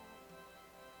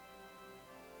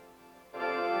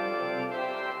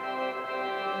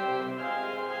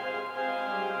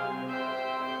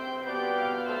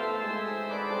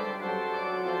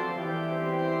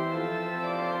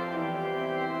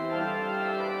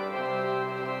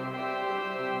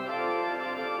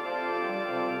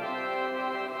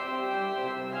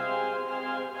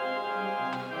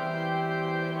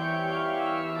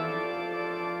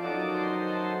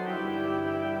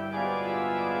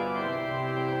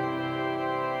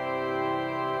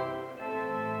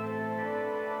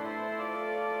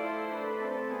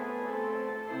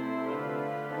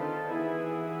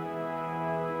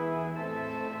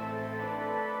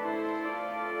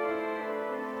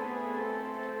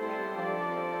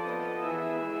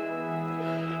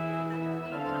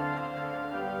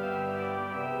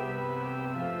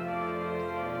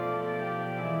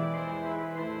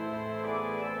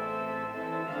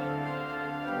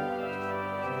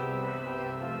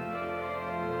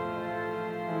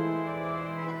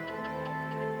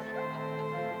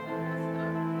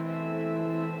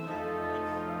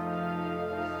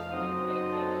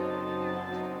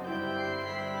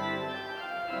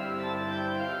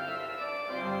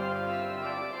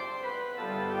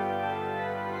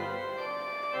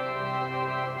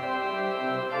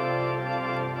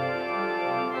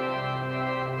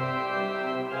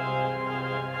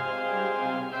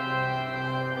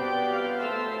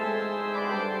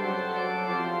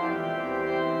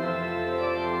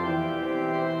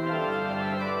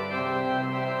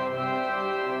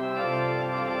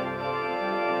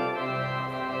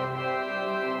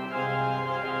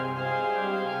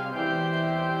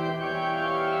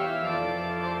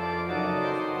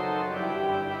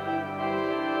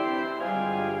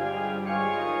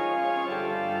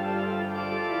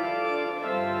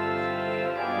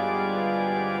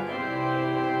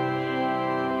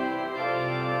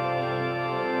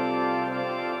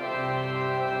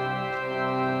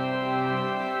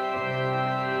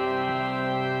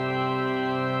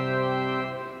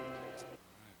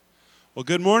Well,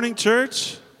 good morning,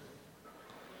 church.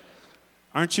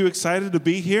 Aren't you excited to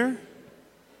be here?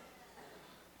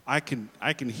 I can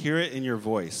hear it in your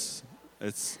voice.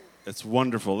 It's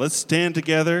wonderful. Let's stand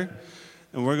together,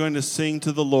 and we're going to sing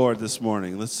to the Lord this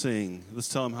morning. Let's sing. Let's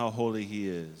tell him how holy he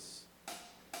is.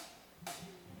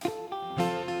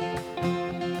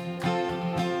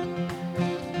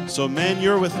 So men,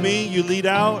 you're with me. You lead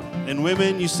out, and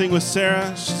women, you sing with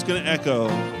Sarah. She's going to echo.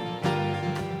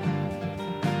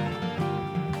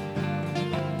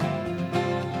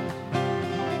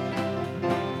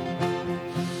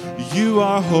 You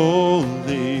are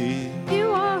holy.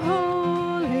 You are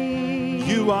holy.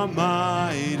 You are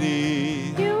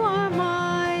mighty. You are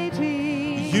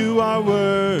mighty. You are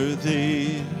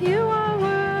worthy. You are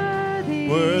worthy.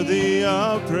 Worthy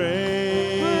of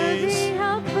praise. Worthy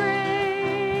of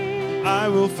praise. I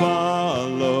will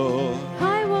follow.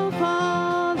 I will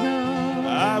follow.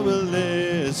 I will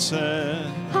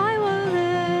listen. I will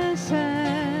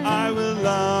listen. I will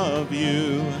love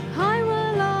you. I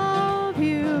will love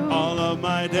you. All of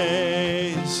my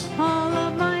days. All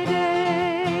of my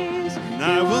days. And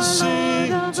I will sing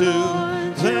to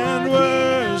and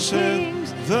worship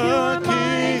the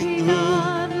King who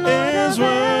is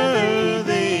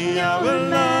worthy. I will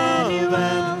love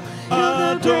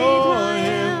and adore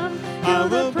him. I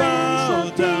will bow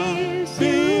down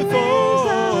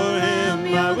before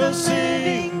him. I will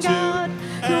sing to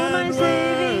and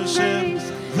worship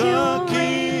the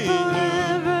King who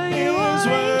is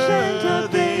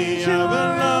worthy. I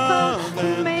will love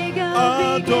and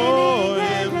adore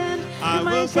him. I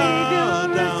will bow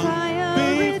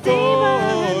down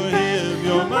before him.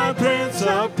 You're my Prince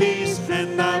of Peace,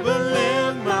 and I will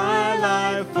live my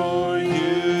life for you.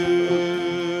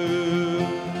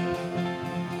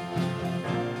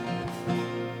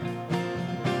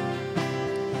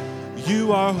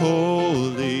 You are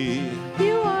holy.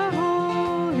 You are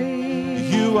holy.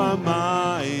 You are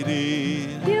mighty.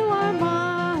 You are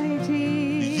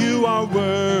mighty. You are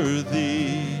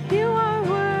worthy. You are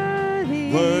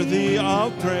worthy. Worthy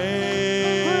of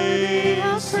Worthy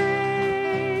of praise.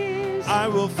 praise. I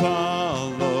will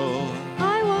follow.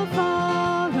 I will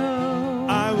follow.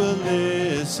 I will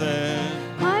listen.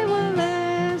 I will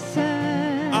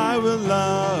listen. I will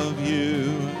love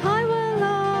you. I will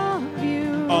love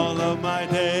you. All of my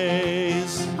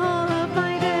days. All of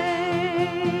my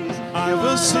days. I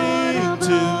will sing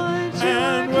to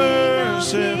and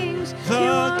worship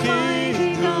the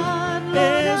King who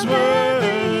is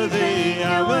worthy.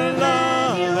 I will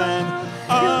love and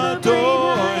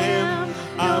adore him.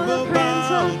 I will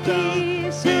bow down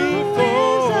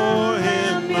before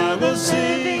him. I will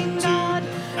sing to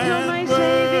and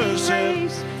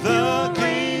worship the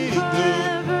King who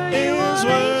is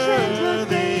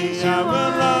worthy. I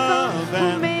will love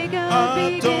and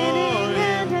adore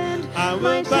him. I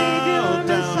will bow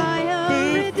down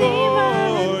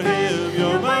before him.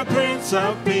 You're my Prince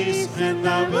of Peace, and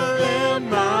I will live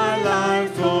my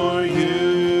life for you.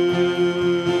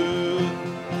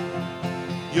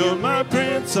 You're my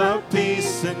Prince of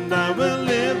Peace, and I will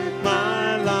live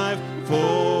my life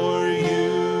for you.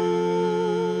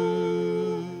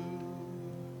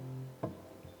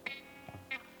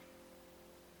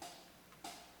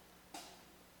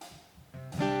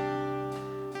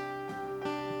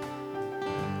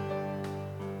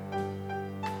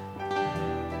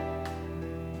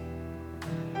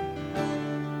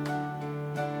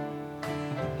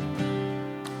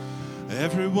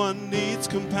 Everyone needs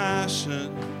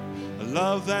compassion, a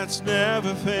love that's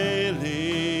never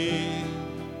failing.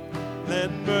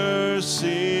 Let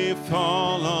mercy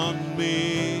fall on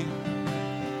me.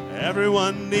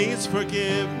 Everyone needs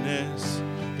forgiveness,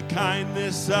 the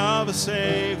kindness of a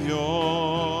Savior,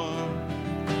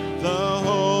 the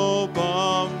hope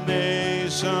of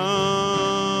nations.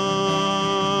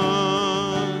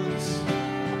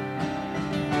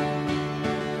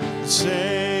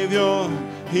 Savior,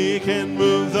 he can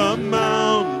move the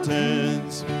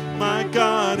mountains. My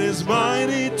God is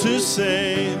mighty to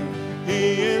save.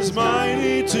 He is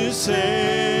mighty to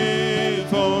save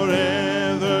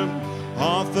forever.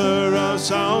 Author of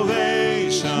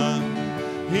salvation.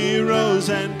 He rose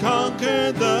and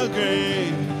conquered the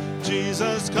grave.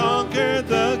 Jesus conquered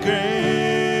the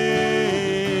grave.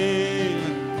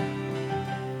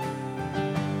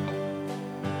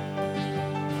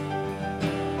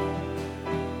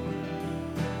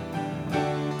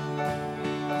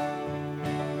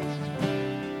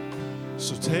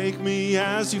 So take me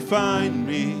as you find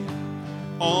me,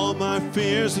 all my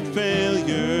fears and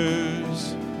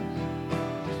failures.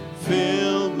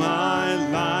 Fill my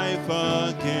life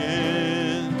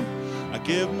again. I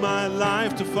give my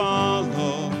life to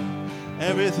follow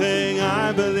everything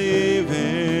I believe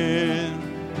in.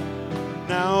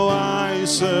 Now I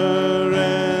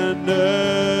surrender.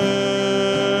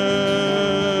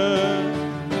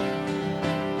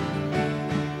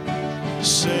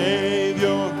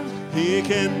 Savior, He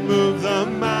can move the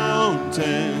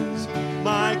mountains.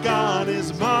 My God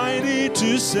is mighty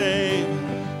to save.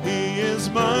 He is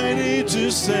mighty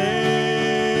to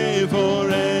save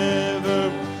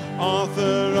forever.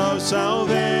 Author of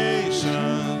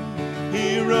salvation,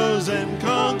 He rose and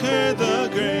conquered the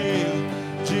grave.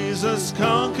 Jesus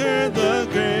conquered the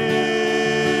grave.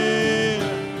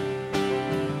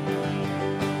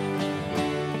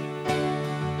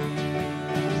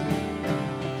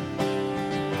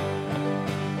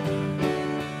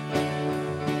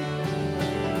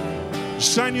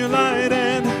 Shine your light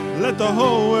and let the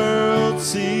whole world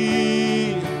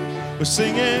see. We're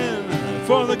singing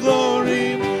for the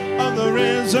glory of the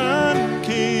risen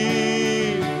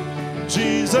King.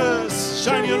 Jesus,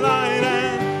 shine your light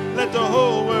and let the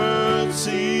whole world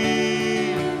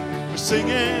see. We're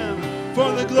singing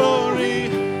for the glory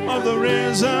of the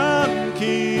risen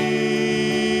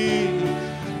King.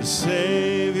 The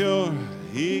Savior,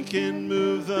 He can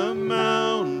move the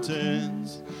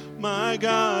mountains. My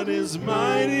God is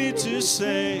mighty to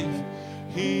save.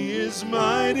 He is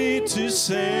mighty to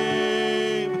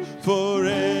save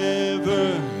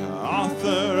forever.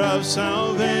 Author of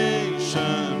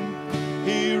salvation,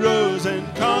 He rose and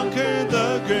conquered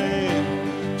the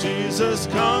grave. Jesus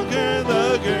conquered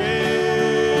the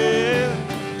grave.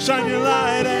 Shine your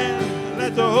light and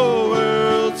let the whole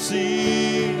world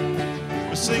see.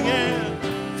 We're singing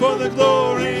for the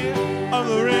glory of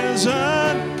the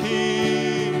risen King.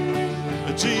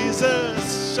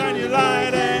 Jesus, shine your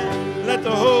light and let the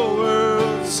whole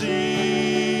world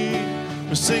see.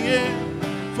 We're singing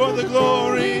for the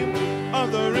glory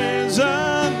of the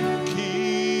risen King.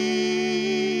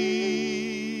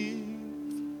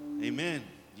 Amen.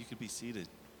 You could be seated.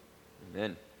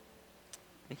 Amen.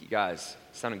 Thank you, guys.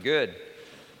 Sounding good.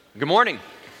 Good morning.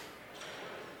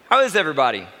 How is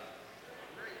everybody?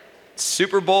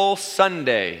 Super Bowl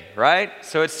Sunday, right?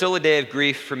 So it's still a day of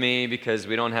grief for me because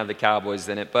we don't have the Cowboys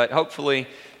in it, but hopefully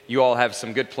you all have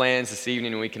some good plans this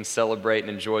evening and we can celebrate and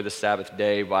enjoy the Sabbath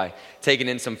day by taking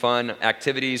in some fun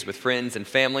activities with friends and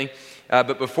family.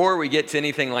 But before we get to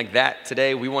anything like that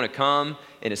today, we want to come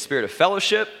in a spirit of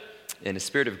fellowship, in a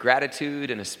spirit of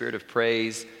gratitude, in a spirit of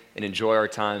praise, and enjoy our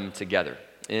time together.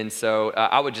 And so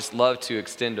I would just love to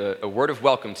extend a word of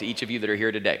welcome to each of you that are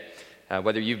here today.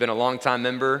 Whether you've been a longtime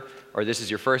member or this is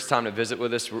your first time to visit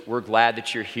with us, we're glad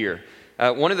that you're here.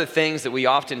 One of the things that we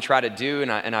often try to do,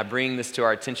 and I bring this to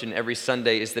our attention every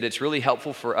Sunday, is that it's really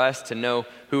helpful for us to know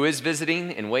who is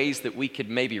visiting in ways that we could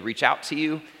maybe reach out to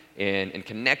you and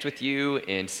connect with you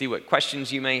and see what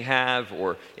questions you may have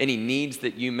or any needs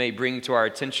that you may bring to our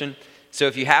attention. So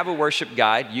if you have a worship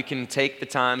guide, you can take the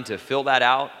time to fill that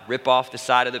out, rip off the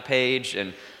side of the page,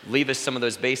 and leave us some of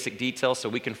those basic details so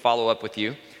we can follow up with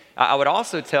you. I would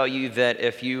also tell you that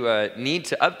if you need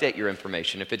to update your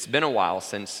information, if it's been a while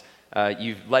since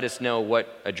you've let us know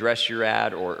what address you're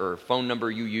at or phone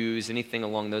number you use, anything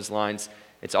along those lines,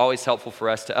 it's always helpful for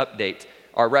us to update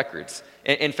our records.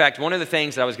 In fact, one of the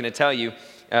things I was going to tell you,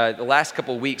 the last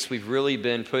couple of weeks we've really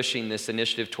been pushing this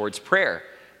initiative towards prayer.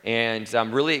 And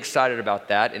I'm really excited about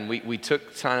that. And we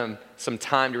took some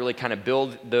time to really kind of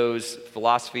build those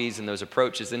philosophies and those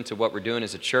approaches into what we're doing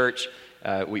as a church.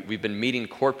 We've been meeting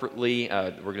corporately.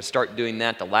 We're going to start doing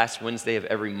that the last Wednesday of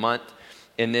every month.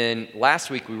 And then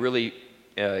last week, we really,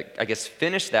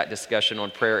 finished that discussion on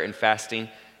prayer and fasting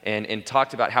and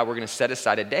talked about how we're going to set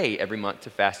aside a day every month to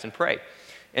fast and pray.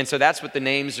 And so that's what the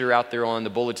names are out there on the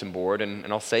bulletin board. And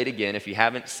I'll say it again, if you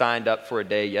haven't signed up for a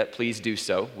day yet, please do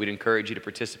so. We'd encourage you to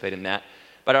participate in that.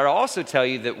 But I'd also tell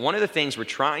you that one of the things we're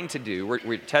trying to do,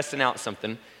 we're testing out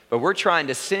something, but we're trying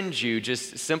to send you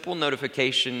just simple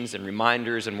notifications and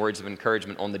reminders and words of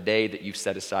encouragement on the day that you've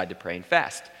set aside to pray and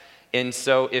fast. And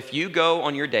so if you go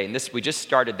on your day, and we just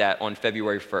started that on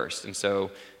February 1st, and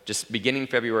so just beginning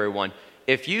February 1,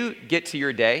 if you get to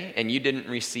your day and you didn't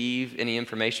receive any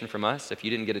information from us, if you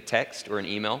didn't get a text or an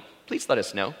email, please let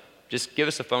us know. Just give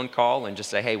us a phone call and just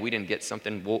say, hey, we didn't get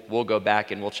something. We'll go back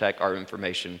and we'll check our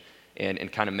information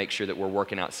and kind of make sure that we're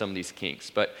working out some of these kinks.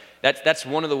 But that's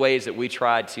one of the ways that we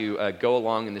try to go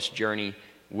along in this journey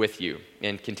with you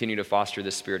and continue to foster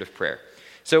this spirit of prayer.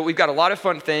 So we've got a lot of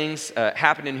fun things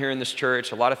happening here in this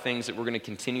church, a lot of things that we're going to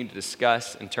continue to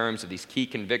discuss in terms of these key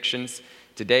convictions.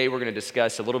 Today we're going to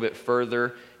discuss a little bit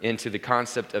further into the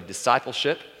concept of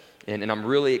discipleship, and I'm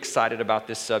really excited about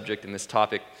this subject and this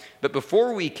topic. But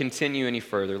before we continue any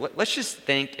further, let's just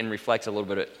think and reflect a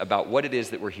little bit about what it is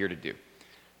that we're here to do.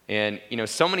 And,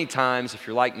 so many times, if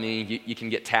you're like me, you can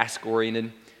get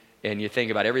task-oriented, and you think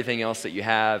about everything else that you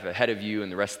have ahead of you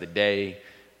and the rest of the day,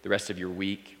 the rest of your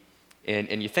week,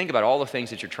 and you think about all the things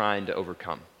that you're trying to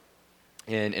overcome,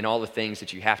 and all the things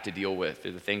that you have to deal with,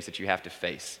 or the things that you have to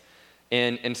face.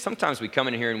 And sometimes we come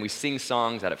in here and we sing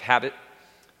songs out of habit.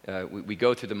 We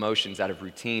go through the motions out of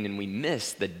routine, and we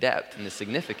miss the depth and the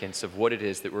significance of what it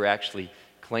is that we're actually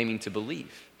claiming to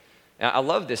believe. Now, I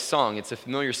love this song. It's a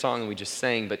familiar song that we just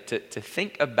sang, but to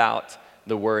think about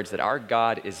the words that our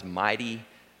God is mighty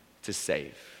to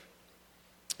save.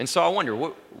 And so I wonder,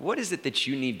 what is it that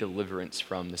you need deliverance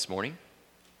from this morning?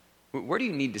 Where do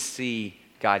you need to see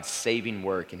God's saving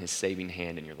work and his saving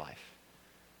hand in your life?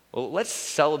 Well, let's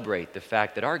celebrate the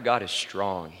fact that our God is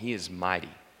strong. He is mighty.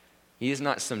 He is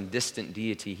not some distant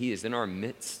deity. He is in our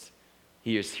midst.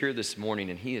 He is here this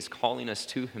morning, and he is calling us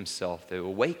to himself to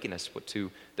awaken us to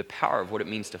the power of what it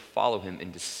means to follow him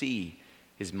and to see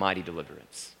his mighty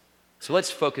deliverance. So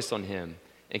let's focus on him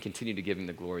and continue to give him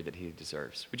the glory that he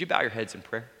deserves. Would you bow your heads in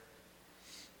prayer?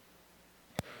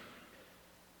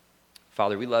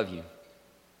 Father, we love you,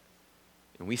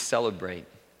 and we celebrate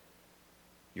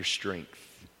your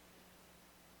strength,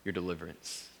 your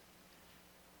deliverance,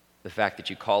 the fact that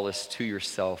you call us to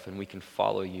yourself and we can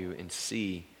follow you and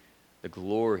see the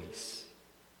glories,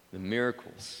 the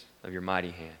miracles of your mighty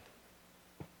hand.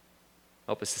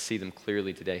 Help us to see them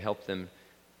clearly today. Help them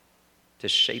to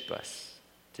shape us,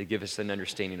 to give us an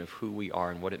understanding of who we are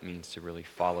and what it means to really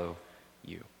follow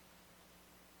you.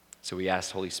 So we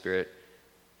ask, Holy Spirit,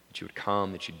 that you would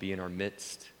come, that you'd be in our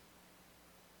midst,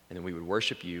 and that we would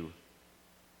worship you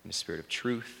in a spirit of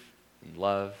truth and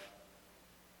love,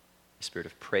 a spirit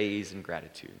of praise and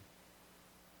gratitude.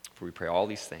 For we pray all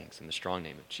these things in the strong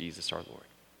name of Jesus our Lord.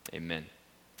 Amen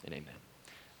and amen.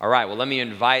 All right, well, let me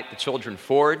invite the children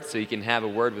forward so you can have a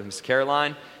word with Miss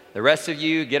Caroline. The rest of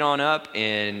you, get on up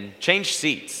and change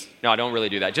seats. No, don't really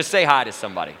do that. Just say hi to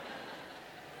somebody.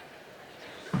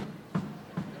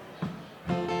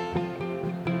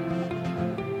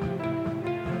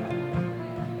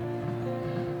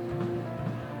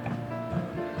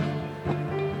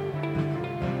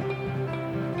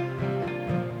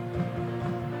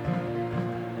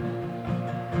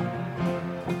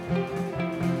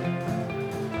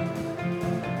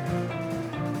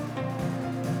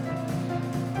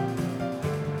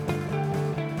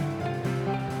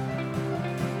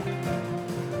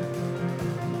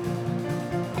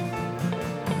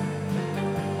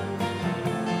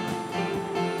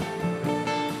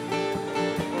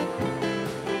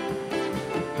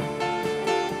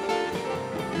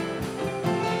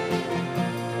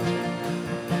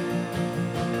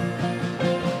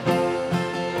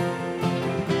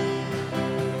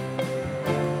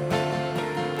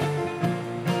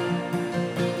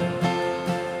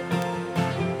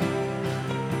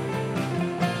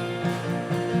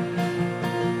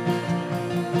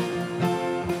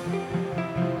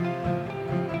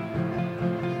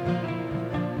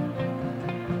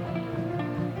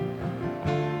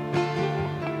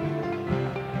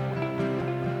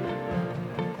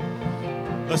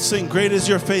 Let's sing, great is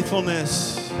your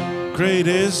faithfulness. Great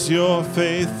is your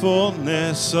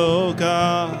faithfulness, O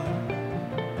God.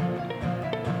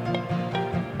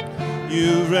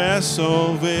 You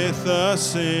wrestle with a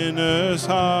sinner's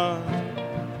heart.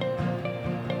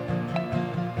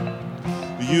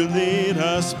 You lead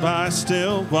us by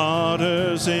still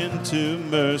waters into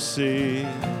mercy.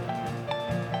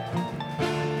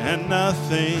 And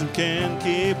nothing can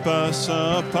keep us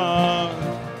apart.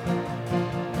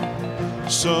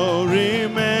 So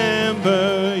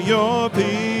remember your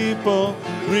people,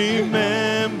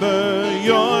 remember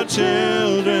your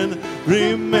children,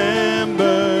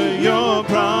 remember your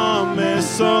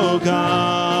promise, oh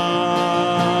God.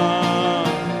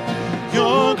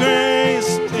 Your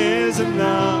grace is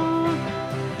enough,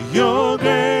 your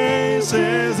grace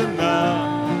is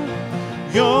enough,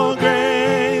 your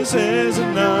grace is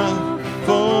enough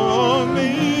for me.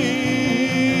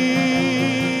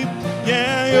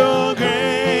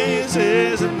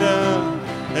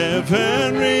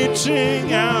 Heaven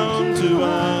reaching out to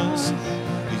us.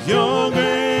 Your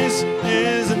grace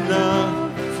is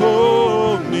enough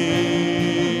for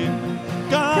me.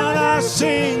 God, I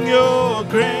sing your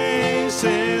grace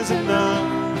is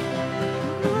enough.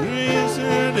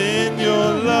 Risen in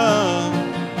your love.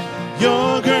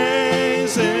 Your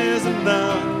grace is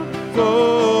enough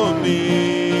for me.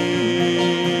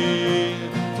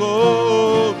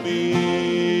 For me.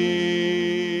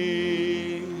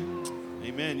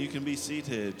 Amen. You can be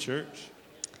seated, church.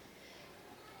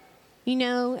 You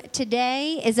know,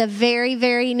 today is a very,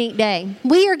 very neat day.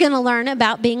 We are going to learn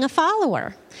about being a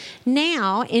follower.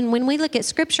 Now, and when we look at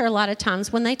Scripture, a lot of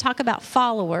times when they talk about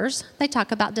followers, they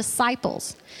talk about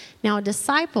disciples. Now, a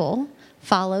disciple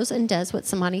follows and does what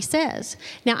somebody says.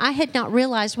 Now, I had not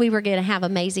realized we were going to have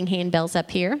amazing handbells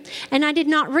up here, and I did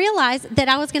not realize that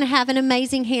I was going to have an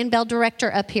amazing handbell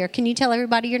director up here. Can you tell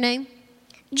everybody your name?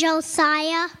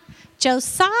 Josiah.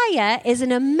 Josiah is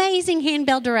an amazing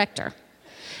handbell director.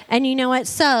 And you know what?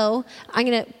 So I'm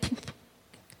going to,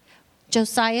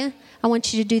 Josiah, I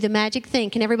want you to do the magic thing.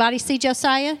 Can everybody see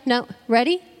Josiah? No?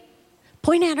 Ready?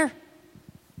 Point at her.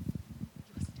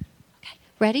 Okay,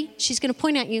 ready? She's going to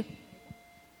point at you.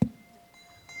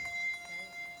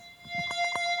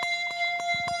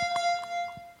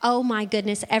 Oh my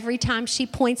goodness, every time she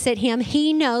points at him,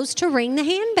 he knows to ring the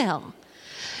handbell.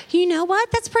 You know what?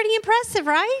 That's pretty impressive,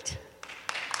 right?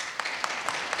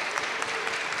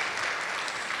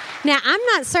 Now, I'm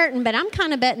not certain, but I'm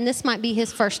kind of betting this might be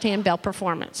his first handbell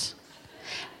performance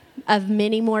of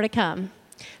many more to come.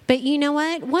 But you know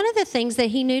what? One of the things that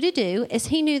he knew to do is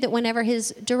he knew that whenever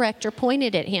his director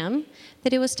pointed at him,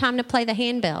 that it was time to play the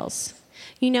handbells.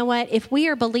 You know what? If we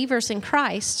are believers in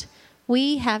Christ,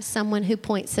 we have someone who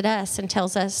points at us and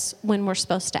tells us when we're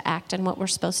supposed to act and what we're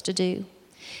supposed to do.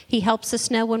 He helps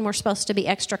us know when we're supposed to be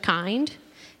extra kind.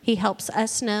 He helps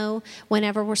us know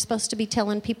whenever we're supposed to be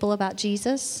telling people about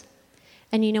Jesus.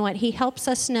 And you know what? He helps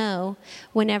us know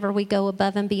whenever we go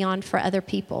above and beyond for other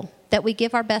people, that we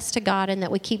give our best to God and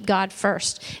that we keep God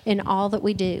first in all that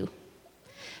we do.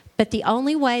 But the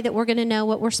only way that we're going to know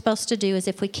what we're supposed to do is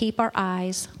if we keep our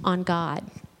eyes on God.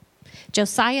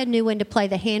 Josiah knew when to play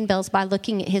the handbells by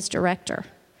looking at his director.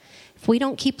 If we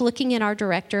don't keep looking at our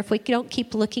director, if we don't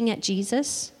keep looking at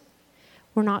Jesus,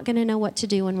 we're not going to know what to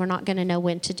do and we're not going to know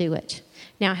when to do it.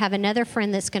 Now, I have another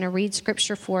friend that's going to read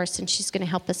Scripture for us, and she's going to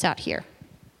help us out here.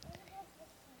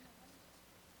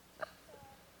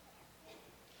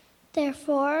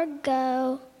 Therefore,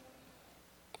 go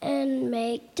and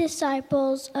make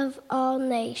disciples of all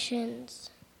nations.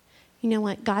 You know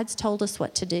what? God's told us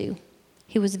what to do.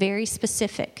 He was very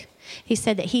specific. He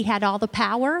said that he had all the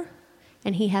power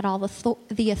and he had all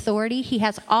the authority. He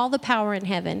has all the power in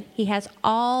heaven. He has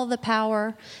all the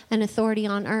power and authority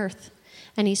on earth.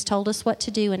 And he's told us what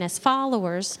to do. And as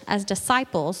followers, as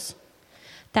disciples,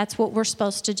 that's what we're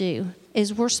supposed to do,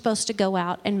 is we're supposed to go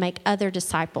out and make other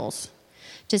disciples.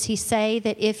 Does he say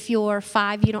that if you're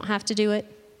 5, you don't have to do it?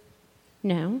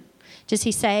 No. Does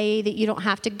he say that you don't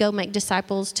have to go make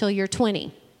disciples till you're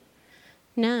 20?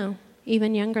 No,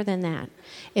 even younger than that.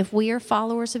 If we are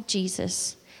followers of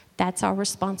Jesus, that's our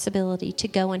responsibility to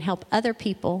go and help other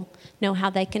people know how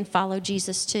they can follow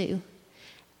Jesus too.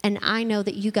 And I know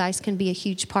that you guys can be a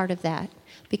huge part of that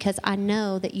because I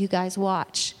know that you guys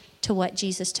watch to what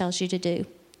Jesus tells you to do.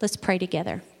 Let's pray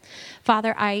together.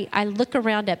 Father, I look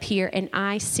around up here and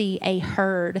I see a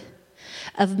herd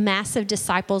of massive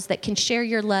disciples that can share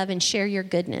your love and share your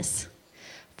goodness.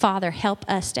 Father, help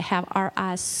us to have our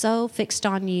eyes so fixed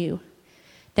on you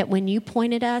that when you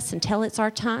point at us and tell it's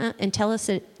our time and tell us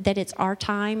that it's our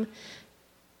time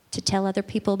to tell other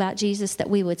people about Jesus, that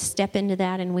we would step into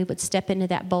that and we would step into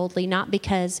that boldly, not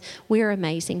because we're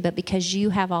amazing, but because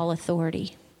you have all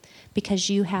authority, because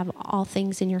you have all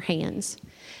things in your hands.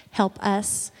 Help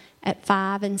us at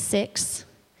 5 and 6,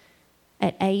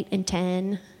 at 8 and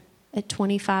 10, at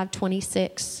 25,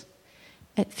 26,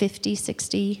 at 50,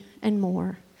 60, and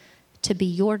more, to be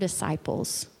your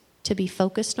disciples, to be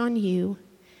focused on you,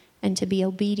 and to be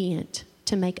obedient,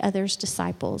 to make others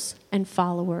disciples and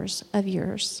followers of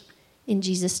yours. In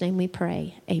Jesus' name we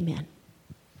pray, amen.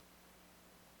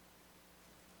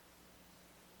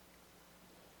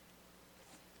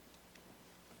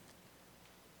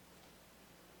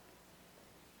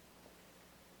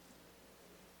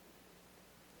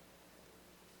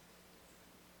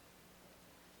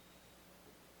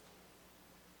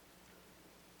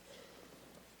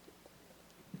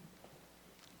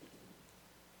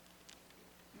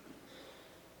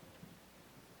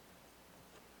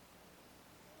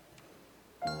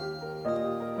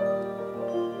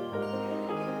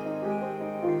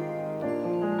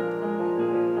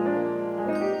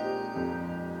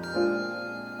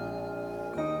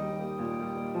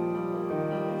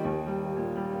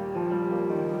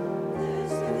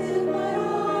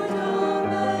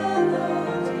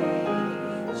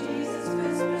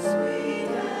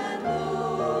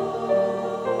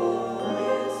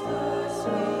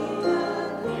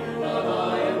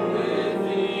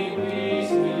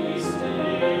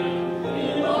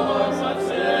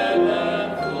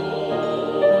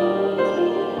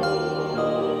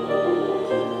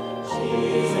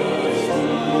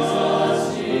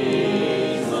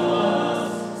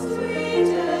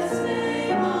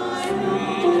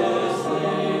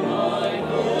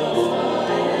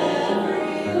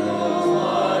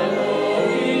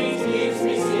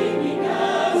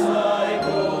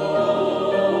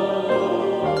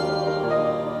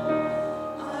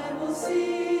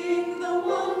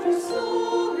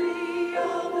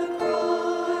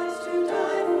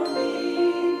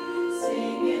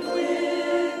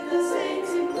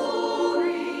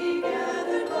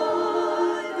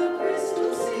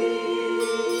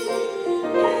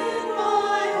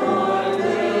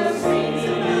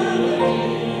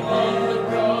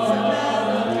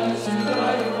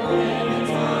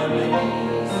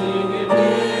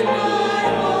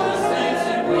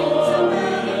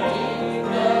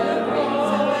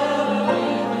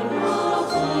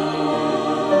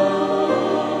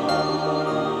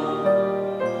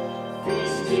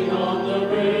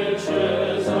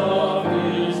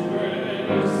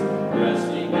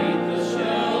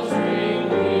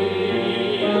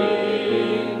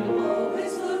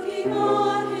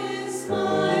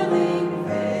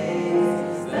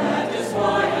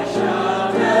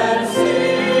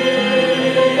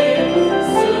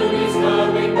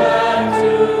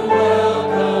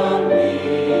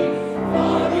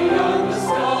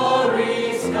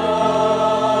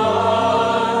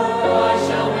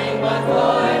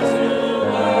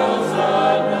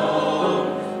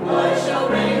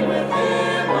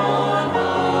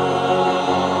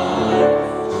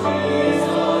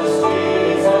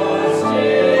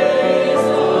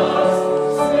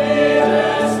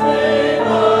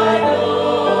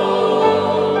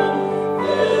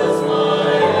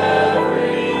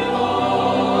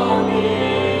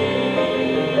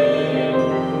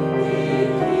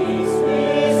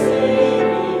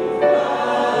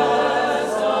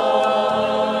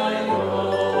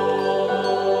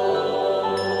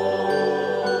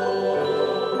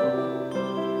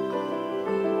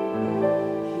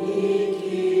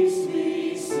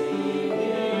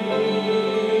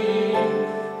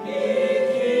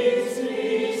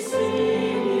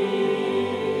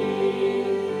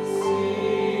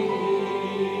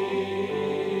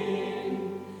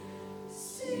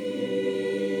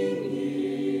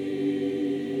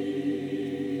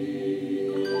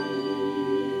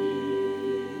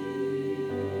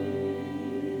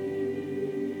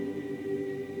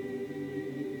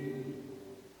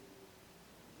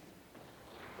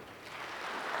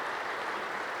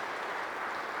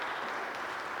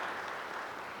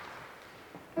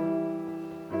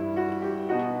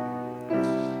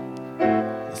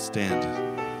 stand.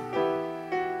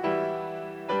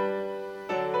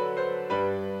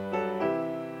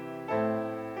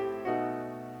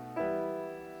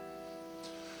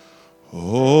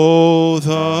 Oh,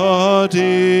 the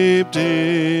deep,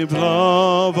 deep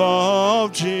love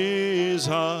of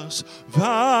Jesus,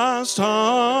 vast,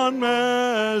 unmeasured,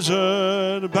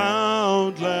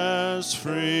 boundless,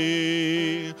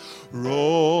 free,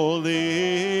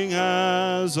 rolling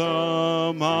as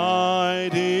a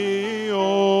mighty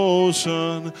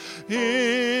ocean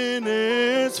in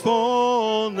its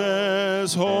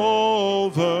fullness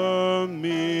over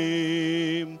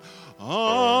me.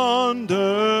 Underneath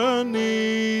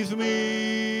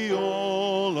me,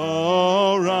 all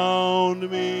around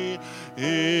me,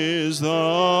 is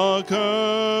the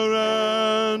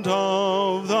current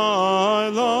of thy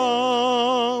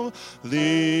love,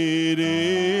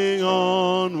 leading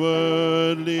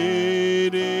onward,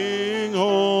 leading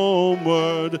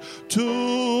homeward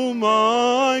to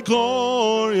my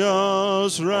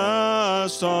glorious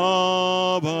rest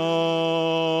above.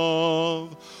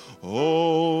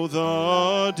 Oh,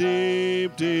 the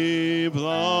deep, deep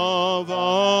love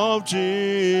of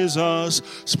Jesus,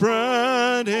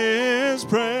 spread his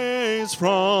praise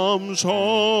from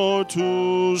shore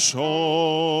to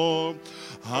shore.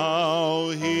 How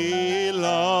he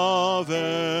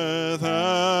loveth,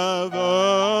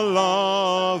 ever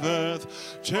loveth,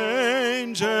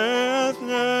 changeth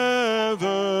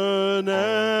never,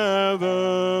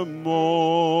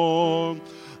 nevermore.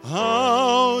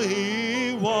 How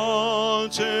he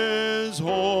watches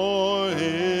o'er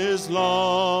his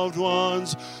loved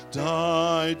ones,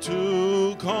 died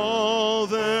to call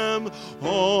them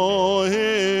all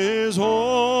his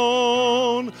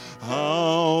own.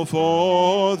 How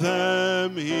for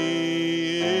them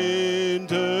he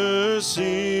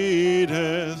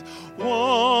intercedeth,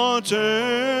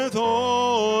 watcheth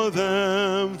o'er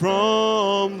them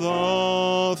from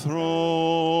the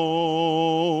throne.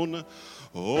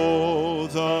 Oh,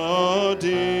 the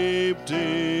deep,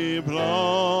 deep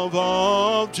love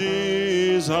of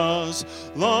Jesus,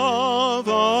 love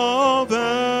of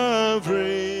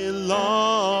every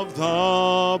love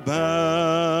the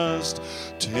best.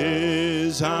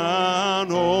 'Tis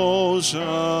an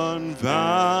ocean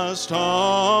vast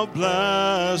of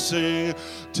blessing,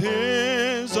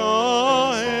 'tis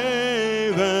a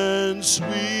haven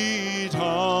sweet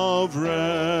of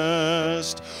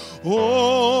rest.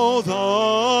 Oh,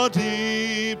 the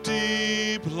deep,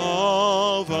 deep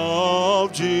love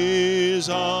of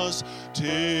Jesus,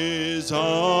 'tis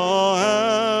a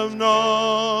heaven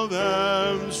of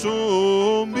heavens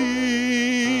to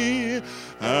me,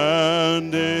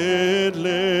 and it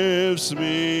lifts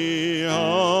me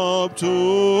up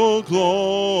to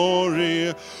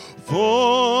glory,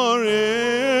 for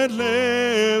it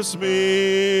lifts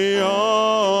me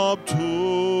up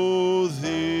to thee.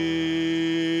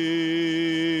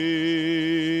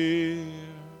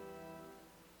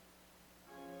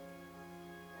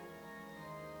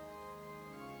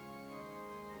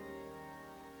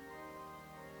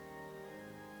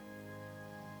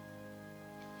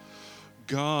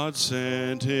 God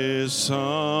sent his Son,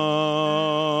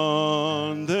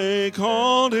 they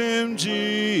called him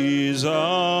Jesus.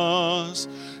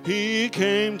 He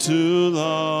came to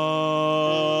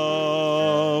love,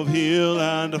 heal,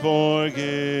 and forgive.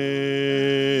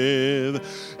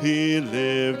 He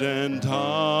lived and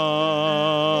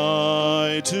died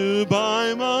to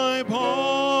buy my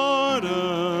pardon.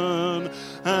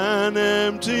 An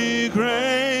empty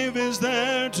grave is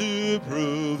there to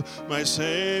prove my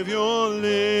Savior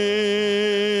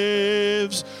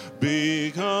lives.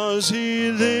 Because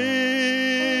he lives,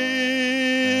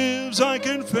 I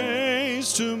can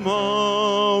face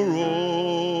tomorrow.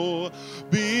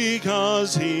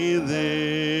 Because he lives,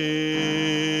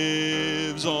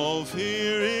 all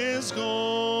fear is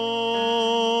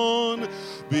gone.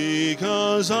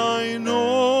 Because I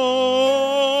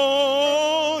know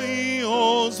he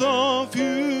holds the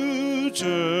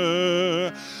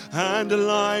future, and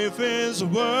life is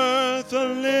worth a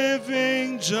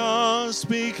living just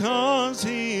because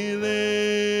he lives.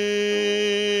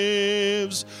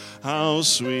 How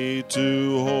sweet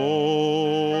to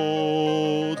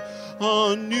hold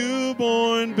a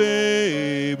newborn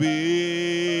baby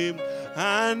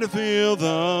and feel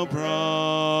the pride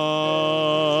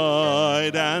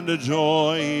and the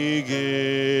joy he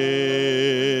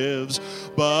gives.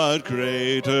 But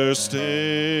greater still,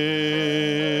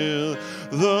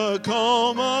 the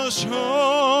calm assurance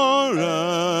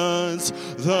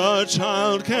the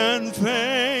child can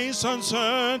face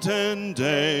uncertain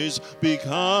days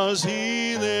because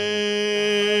he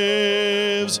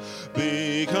lives,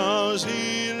 because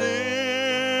he lives.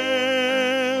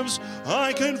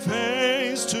 I can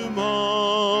face tomorrow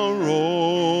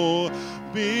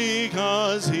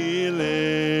because he lives.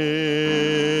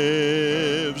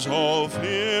 All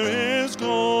fear is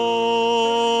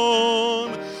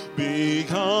gone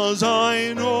because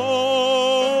I know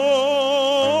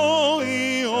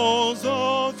he holds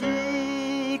the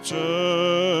future,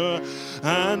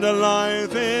 and a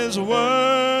life is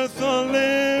worth the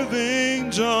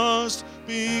living just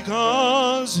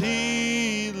because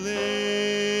he lives.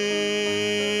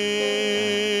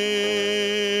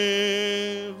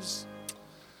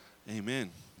 Amen.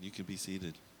 You can be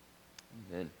seated.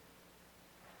 Amen.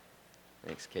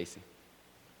 Thanks, Casey.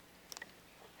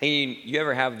 Hey, you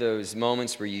ever have those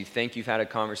moments where you think you've had a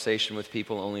conversation with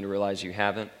people only to realize you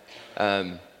haven't?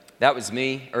 That was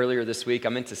me earlier this week. I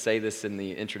meant to say this in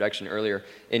the introduction earlier.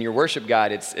 In your worship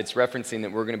guide, it's referencing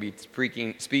that we're going to be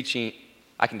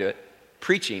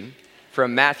preaching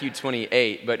from Matthew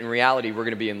 28, but in reality, we're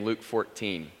going to be in Luke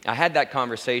 14. I had that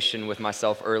conversation with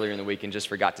myself earlier in the week and just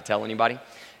forgot to tell anybody.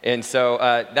 And so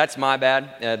that's my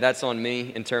bad. That's on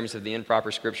me in terms of the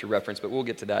improper scripture reference, but we'll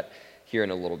get to that here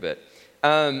in a little bit.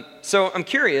 So I'm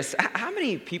curious, how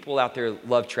many people out there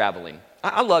love traveling?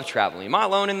 I love traveling. Am I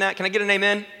alone in that? Can I get an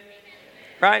amen?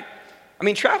 Right? I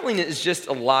mean, traveling is just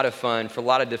a lot of fun for a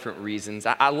lot of different reasons.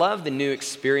 I love the new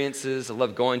experiences. I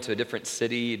love going to a different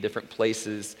city, different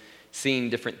places, seeing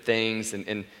different things,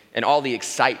 and all the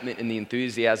excitement and the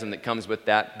enthusiasm that comes with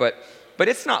that. But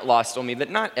it's not lost on me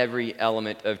that not every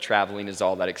element of traveling is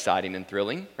all that exciting and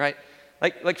thrilling, right?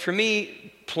 Like for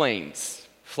me, planes,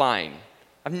 flying.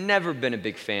 I've never been a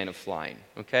big fan of flying,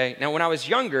 okay? Now, when I was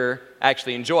younger, I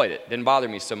actually enjoyed it. It didn't bother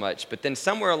me so much. But then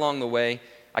somewhere along the way,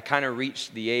 I kind of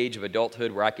reached the age of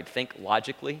adulthood where I could think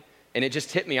logically, and it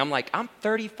just hit me. I'm like, I'm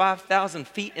 35,000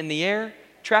 feet in the air,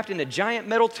 trapped in a giant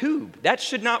metal tube. That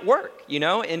should not work, you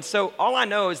know? And so all I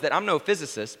know is that I'm no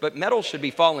physicist, but metal should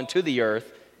be falling to the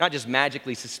earth, not just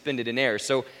magically suspended in air.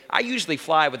 So I usually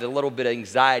fly with a little bit of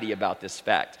anxiety about this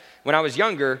fact. When I was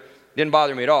younger, it didn't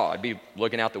bother me at all. I'd be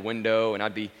looking out the window, and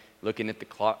I'd be looking at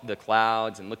the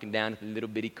clouds and looking down at the little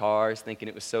bitty cars, thinking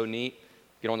it was so neat.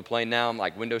 Get on the plane now, I'm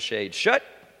like, window shade shut,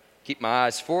 keep my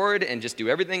eyes forward, and just do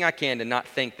everything I can to not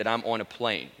think that I'm on a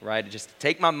plane, right? Just to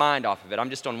take my mind off of it. I'm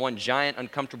just on one giant,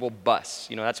 uncomfortable bus.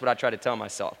 You know, that's what I try to tell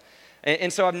myself.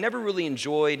 And so I've never really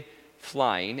enjoyed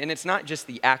flying, and it's not just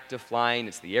the act of flying,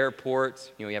 it's the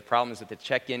airports. You know, you have problems with the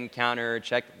check-in counter,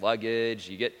 check luggage,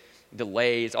 you get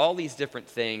delays, all these different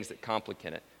things that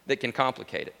can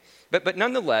complicate it. But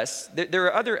nonetheless, there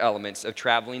are other elements of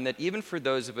traveling that even for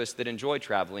those of us that enjoy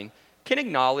traveling, can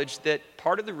acknowledge that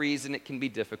part of the reason it can be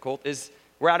difficult is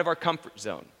we're out of our comfort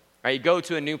zone. Right? You go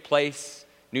to a new place,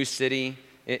 new city,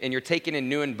 and you're taking in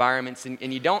new environments,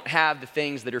 and you don't have the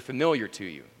things that are familiar to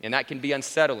you, and that can be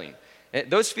unsettling.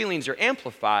 Those feelings are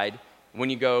amplified when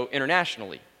you go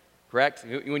internationally, correct?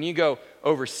 When you go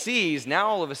overseas, now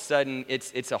all of a sudden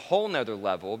it's a whole nother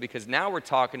level, because now we're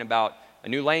talking about a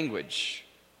new language,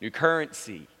 new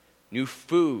currency, new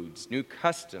foods, new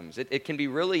customs. It can be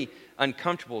really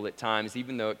uncomfortable at times,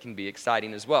 even though it can be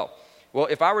exciting as well. Well,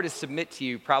 if I were to submit to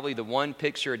you probably the one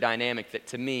picture or dynamic that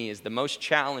to me is the most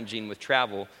challenging with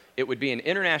travel, it would be an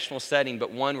international setting,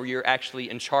 but one where you're actually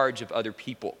in charge of other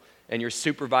people and you're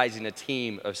supervising a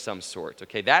team of some sort.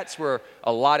 Okay, that's where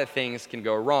a lot of things can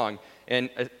go wrong. And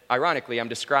ironically, I'm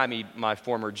describing my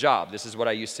former job. This is what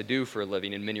I used to do for a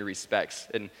living in many respects.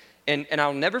 And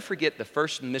I'll never forget the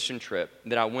first mission trip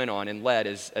that I went on and led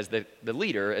as the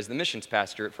leader, as the missions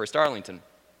pastor at First Arlington.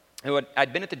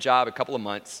 I'd been at the job a couple of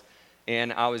months,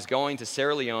 and I was going to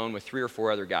Sierra Leone with 3 or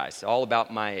 4 other guys, all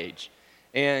about my age.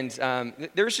 And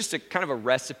there was just a kind of a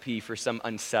recipe for some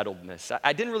unsettledness.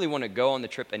 I didn't really want to go on the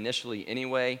trip initially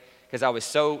anyway, because I was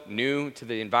so new to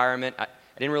the environment. I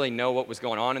didn't really know what was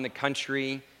going on in the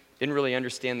country, didn't really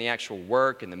understand the actual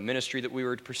work and the ministry that we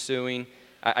were pursuing.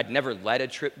 I'd never led a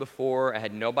trip before. I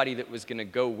had nobody that was going to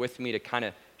go with me to kind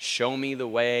of show me the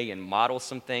way and model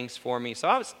some things for me. So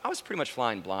I was pretty much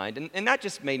flying blind, and that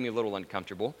just made me a little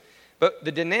uncomfortable. But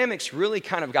the dynamics really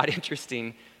kind of got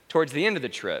interesting towards the end of the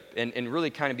trip and really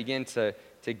kind of began to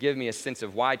give me a sense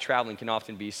of why traveling can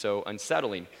often be so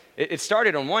unsettling. It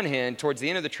started on one hand towards the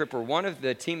end of the trip where one of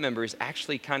the team members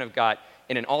actually kind of got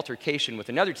in an altercation with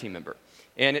another team member.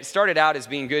 And it started out as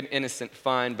being good, innocent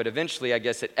fun, but eventually I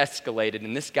guess it escalated,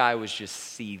 and this guy was just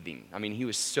seething. I mean, he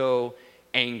was so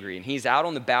angry, and he's out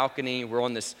on the balcony. We're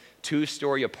on this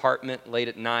 2-story apartment late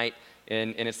at night,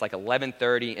 and it's like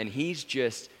 11:30, and he's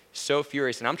just so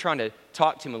furious, and I'm trying to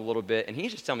talk to him a little bit, and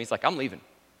he's just telling me, he's like, I'm leaving.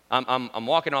 I'm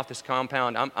walking off this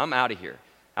compound. I'm out of here.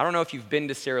 I don't know if you've been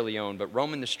to Sierra Leone, but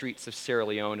roaming the streets of Sierra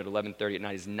Leone at 11:30 at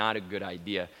night is not a good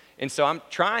idea. And so I'm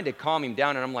trying to calm him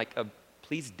down, and I'm like,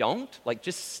 please don't. Like,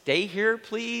 just stay here,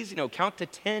 please. You know, count to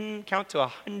 10, count to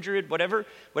 100, whatever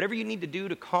you need to do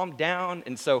to calm down.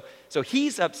 And so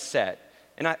he's upset,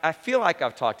 and I feel like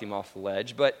I've talked him off the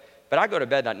ledge, but I go to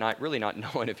bed that night really not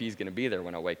knowing if he's going to be there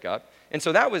when I wake up. And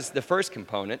so that was the first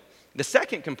component. The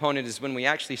second component is when we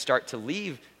actually start to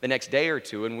leave the next day or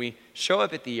two, and we show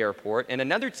up at the airport, and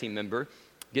another team member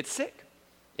gets sick.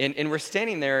 And we're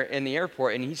standing there in the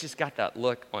airport, and he's just got that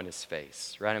look on his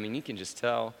face, right? I mean, you can just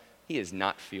tell he is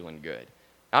not feeling good.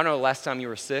 I don't know the last time you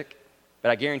were sick,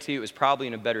 but I guarantee you it was probably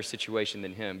in a better situation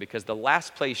than him, because the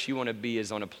last place you want to be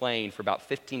is on a plane for about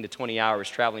 15 to 20 hours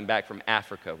traveling back from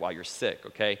Africa while you're sick,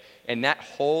 okay? And that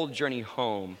whole journey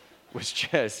home was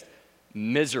just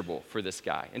miserable for this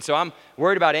guy. And so I'm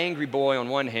worried about angry boy on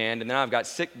one hand, and then I've got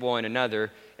sick boy on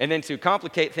another. And then to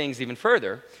complicate things even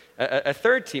further, a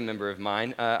third team member of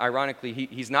mine, ironically,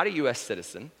 he's not a U.S.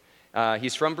 citizen.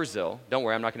 He's from Brazil. Don't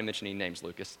worry, I'm not going to mention any names,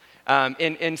 Lucas.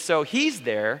 And so he's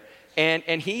there,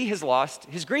 and he has lost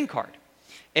his green card.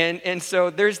 And so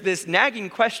there's this nagging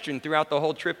question throughout the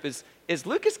whole trip is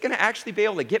Lucas going to actually be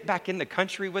able to get back in the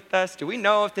country with us? Do we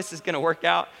know if this is going to work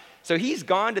out? So he's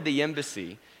gone to the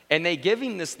embassy, and they give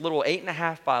him this little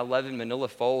 8.5 by 11 manila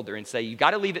folder and say, you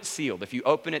got to leave it sealed. If you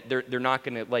open it, they're not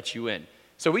going to let you in.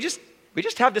 So we just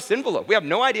have this envelope. We have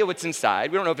no idea what's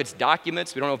inside. We don't know if it's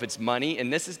documents. We don't know if it's money.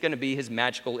 And this is going to be his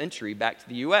magical entry back to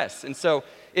the U.S. And so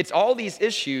it's all these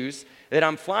issues that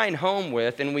I'm flying home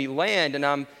with, and we land, and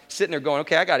I'm sitting there going,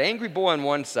 okay, I got angry boy on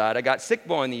one side, I got sick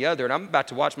boy on the other, and I'm about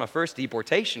to watch my first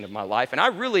deportation of my life. And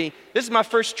this is my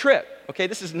first trip. Okay,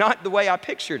 this is not the way I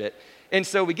pictured it. And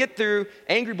so we get through,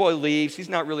 angry boy leaves. He's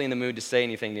not really in the mood to say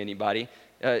anything to anybody.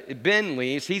 Ben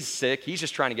leaves. He's sick. He's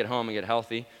just trying to get home and get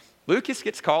healthy. Lucas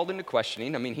gets called into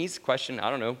questioning. I mean, he's questioned,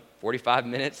 45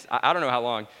 minutes. I don't know how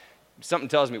long. Something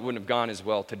tells me it wouldn't have gone as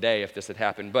well today if this had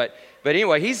happened. But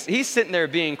anyway, he's sitting there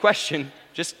being questioned,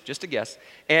 just a guess.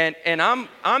 And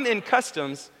I'm in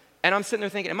customs, and I'm sitting there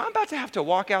thinking, am I about to have to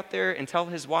walk out there and tell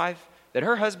his wife that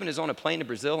her husband is on a plane to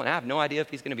Brazil, and I have no idea if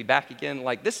he's going to be back again?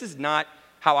 Like, this is not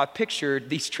how I pictured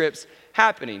these trips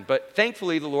happening. But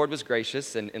thankfully, the Lord was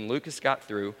gracious, and Lucas got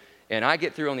through. And I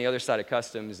get through on the other side of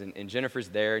customs, and Jennifer's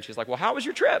there, and she's like, well, how was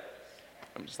your trip?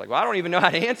 I'm just like, well, I don't even know how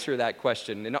to answer that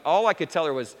question. And all I could tell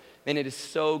her was, man, it is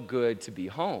so good to be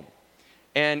home.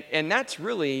 And that's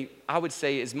really, I would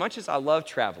say, as much as I love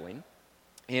traveling,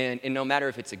 and no matter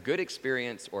if it's a good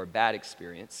experience or a bad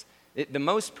experience, the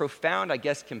most profound, I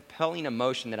guess, compelling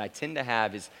emotion that I tend to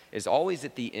have is always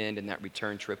at the end in that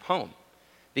return trip home.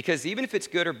 Because even if it's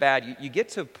good or bad, you get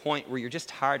to a point where you're just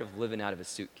tired of living out of a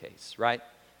suitcase, right?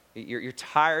 You're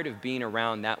tired of being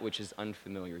around that which is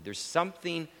unfamiliar. There's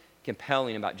something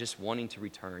compelling about just wanting to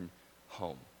return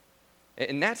home.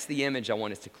 And that's the image I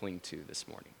want us to cling to this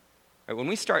morning. Right? When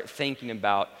we start thinking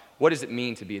about what does it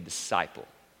mean to be a disciple,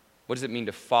 what does it mean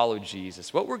to follow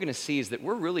Jesus, what we're going to see is that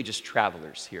we're really just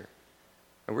travelers here.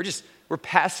 And we're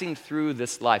passing through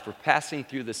this life, we're passing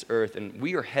through this earth, and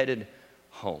we are headed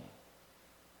home.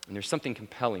 And there's something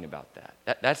compelling about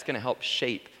that. That's going to help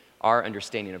shape our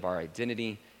understanding of our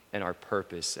identity and our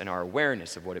purpose and our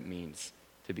awareness of what it means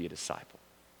to be a disciple.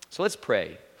 So let's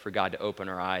pray for God to open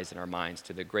our eyes and our minds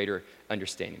to the greater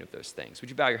understanding of those things. Would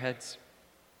you bow your heads?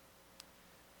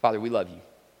 Father, we love you.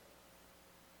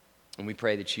 And we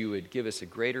pray that you would give us a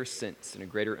greater sense and a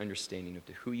greater understanding of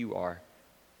who you are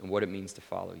and what it means to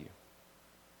follow you.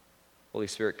 Holy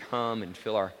Spirit, come and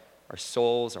fill our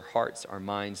souls, our hearts, our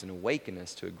minds, and awaken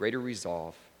us to a greater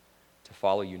resolve to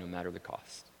follow you no matter the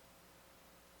cost.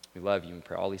 We love you and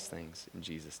pray all these things in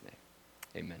Jesus'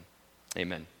 name. Amen.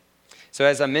 Amen. So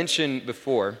as I mentioned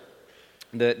before,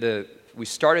 we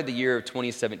started the year of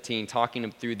 2017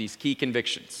 talking through these key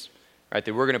convictions, right?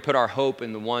 That we're going to put our hope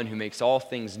in the one who makes all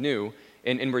things new.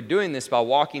 And we're doing this by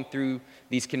walking through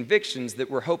these convictions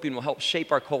that we're hoping will help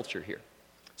shape our culture here.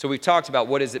 So we've talked about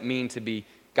what does it mean to be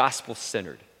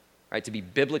gospel-centered, right? To be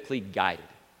biblically guided,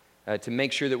 to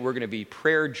make sure that we're going to be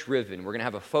prayer-driven. We're going to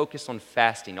have a focus on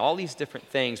fasting, all these different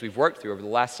things we've worked through over the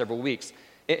last several weeks.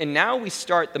 And now we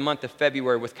start the month of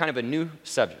February with kind of a new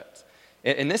subject.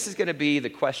 And this is going to be the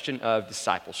question of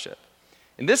discipleship.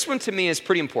 And this one to me is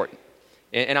pretty important.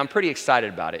 And I'm pretty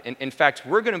excited about it. And in fact,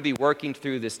 we're going to be working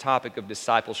through this topic of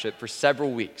discipleship for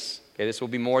several weeks. Okay, this will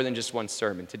be more than just one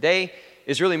sermon. Today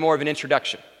is really more of an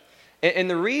introduction. And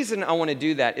the reason I want to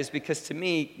do that is because to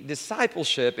me,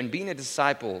 discipleship and being a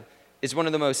disciple is one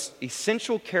of the most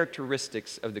essential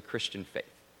characteristics of the Christian faith.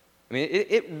 I mean,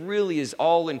 it really is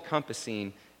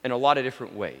all-encompassing in a lot of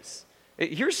different ways.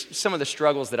 Here's some of the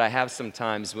struggles that I have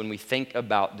sometimes when we think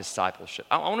about discipleship.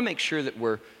 I want to make sure that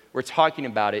we're talking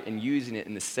about it and using it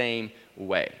in the same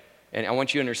way. And I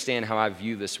want you to understand how I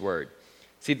view this word.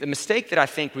 See, the mistake that I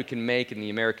think we can make in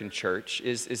the American church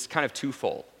is kind of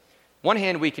twofold. One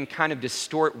hand, we can kind of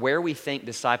distort where we think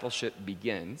discipleship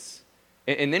begins,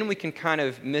 and then we can kind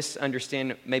of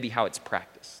misunderstand maybe how it's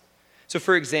practiced. So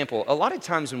for example, a lot of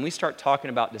times when we start talking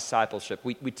about discipleship,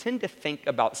 we tend to think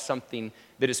about something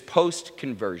that is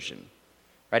post-conversion,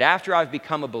 right? After I've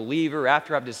become a believer,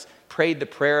 after I've just prayed the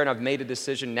prayer and I've made a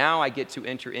decision, now I get to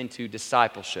enter into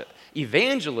discipleship.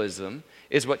 Evangelism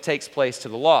is what takes place to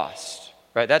the lost,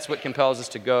 right? That's what compels us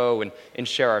to go and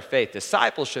share our faith.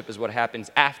 Discipleship is what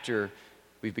happens after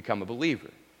we've become a believer.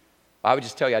 I would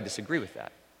just tell you I disagree with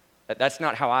that. That's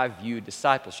not how I view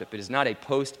discipleship. It is not a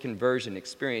post-conversion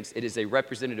experience. It is a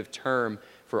representative term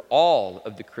for all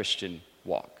of the Christian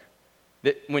walk.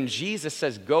 That when Jesus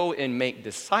says, go and make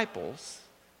disciples,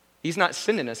 he's not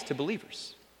sending us to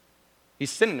believers.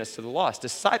 He's sending us to the lost.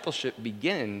 Discipleship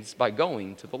begins by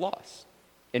going to the lost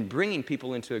and bringing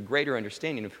people into a greater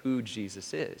understanding of who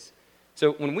Jesus is.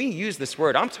 So when we use this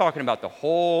word, I'm talking about the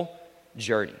whole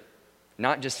journey,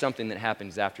 not just something that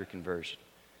happens after conversion.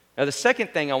 Now, the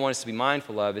second thing I want us to be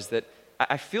mindful of is that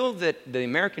I feel that the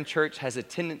American church has a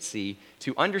tendency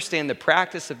to understand the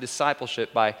practice of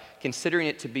discipleship by considering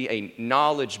it to be a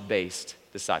knowledge-based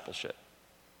discipleship.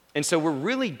 And so we're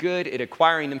really good at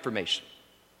acquiring information,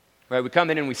 right? We come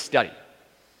in and we study,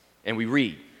 and we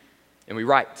read, and we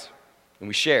write, and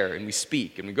we share, and we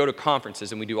speak, and we go to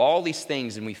conferences, and we do all these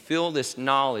things, and we feel this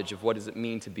knowledge of what does it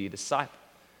mean to be a disciple.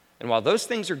 And while those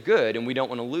things are good, and we don't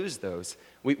want to lose those,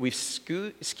 we've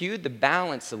skewed the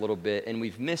balance a little bit, and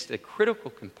we've missed a critical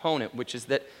component, which is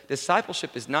that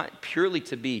discipleship is not purely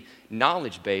to be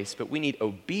knowledge-based, but we need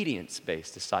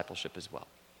obedience-based discipleship as well.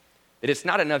 That it's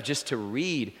not enough just to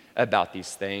read about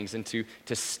these things and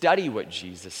to study what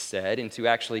Jesus said and to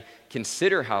actually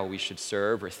consider how we should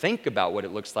serve or think about what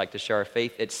it looks like to share our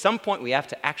faith. At some point, we have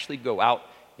to actually go out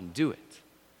and do it.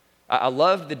 I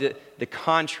love the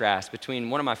contrast between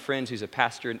one of my friends who's a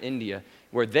pastor in India,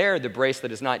 where there the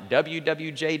bracelet is not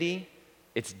WWJD,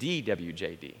 it's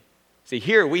DWJD. See,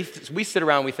 here we sit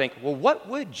around and we think, well, what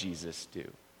would Jesus do?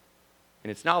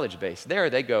 And it's knowledge-based. There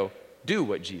they go, do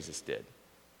what Jesus did.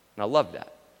 And I love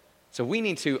that. So we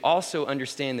need to also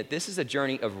understand that this is a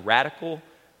journey of radical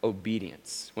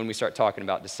obedience when we start talking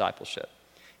about discipleship.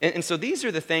 And so these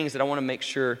are the things that I want to make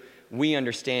sure we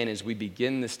understand as we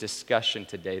begin this discussion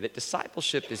today, that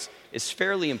discipleship is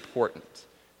fairly important,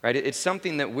 right? It's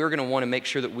something that we're going to want to make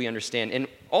sure that we understand. And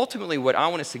ultimately, what I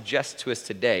want to suggest to us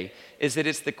today is that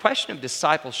it's the question of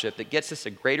discipleship that gets us a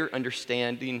greater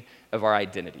understanding of our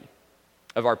identity,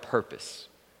 of our purpose,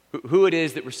 who it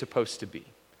is that we're supposed to be.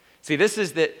 See, this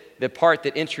is the part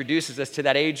that introduces us to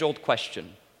that age-old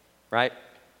question, right?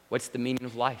 What's the meaning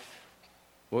of life?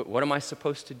 What am I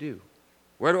supposed to do?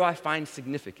 Where do I find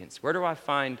significance? Where do I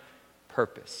find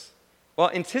purpose?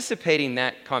 Well, anticipating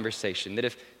that conversation, that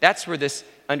if that's where this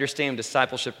understanding of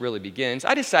discipleship really begins,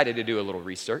 I decided to do a little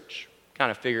research, kind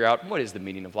of figure out what is the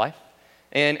meaning of life.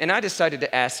 And I decided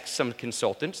to ask some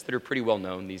consultants that are pretty well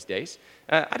known these days.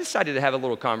 I decided to have a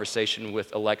little conversation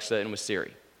with Alexa and with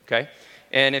Siri, okay?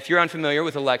 And if you're unfamiliar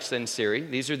with Alexa and Siri,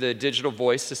 these are the digital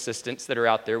voice assistants that are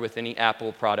out there with any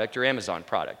Apple product or Amazon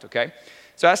product, okay?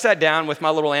 So I sat down with my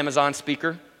little Amazon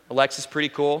speaker. Alexa's pretty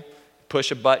cool.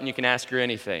 Push a button, you can ask her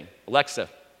anything. Alexa,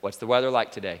 what's the weather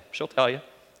like today? She'll tell you.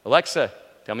 Alexa,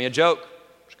 tell me a joke.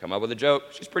 She'll come up with a joke.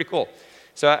 She's pretty cool.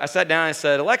 So I sat down and I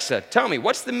said, Alexa, tell me,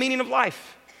 what's the meaning of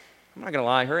life? I'm not going to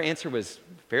lie, her answer was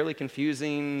fairly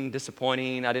confusing,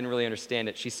 disappointing. I didn't really understand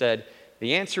it. She said,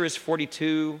 the answer is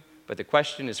 42, but the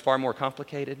question is far more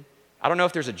complicated. I don't know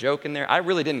if there's a joke in there. I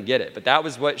really didn't get it, but that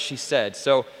was what she said.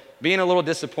 So being a little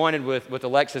disappointed with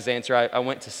Alexa's answer, I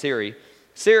went to Siri.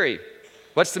 Siri,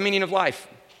 what's the meaning of life?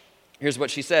 Here's what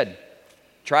she said.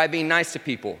 Try being nice to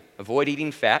people. Avoid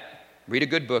eating fat. Read a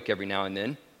good book every now and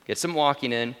then. Get some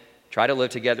walking in. Try to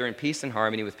live together in peace and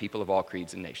harmony with people of all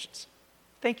creeds and nations.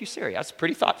 Thank you, Siri. That's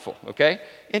pretty thoughtful, okay?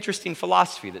 Interesting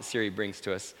philosophy that Siri brings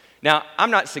to us. Now,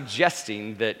 I'm not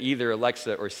suggesting that either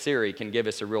Alexa or Siri can give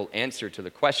us a real answer to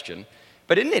the question,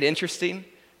 but isn't it interesting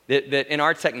that in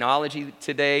our technology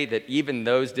today, that even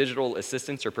those digital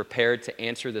assistants are prepared to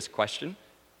answer this question?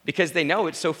 Because they know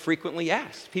it's so frequently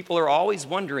asked. People are always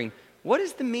wondering, what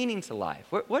is the meaning to life?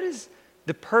 What is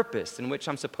the purpose in which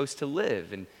I'm supposed to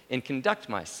live and conduct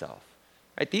myself?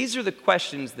 Right? These are the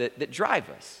questions that drive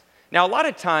us. Now, a lot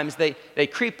of times they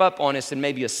creep up on us in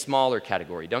maybe a smaller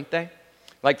category, don't they?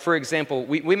 Like, for example,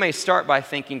 we may start by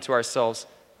thinking to ourselves,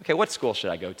 okay, what school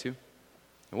should I go to?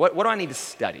 What do I need to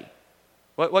study?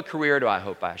 What career do I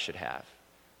hope I should have?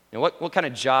 What kind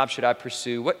of job should I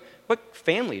pursue? What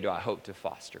family do I hope to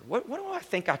foster? What do I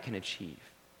think I can achieve?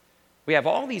 We have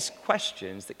all these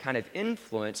questions that kind of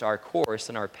influence our course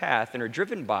and our path and are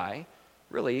driven by,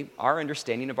 really, our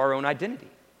understanding of our own identity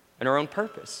and our own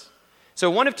purpose. So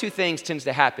one of two things tends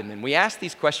to happen then. We ask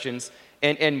these questions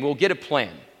and we'll get a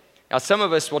plan. Now, some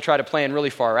of us will try to plan really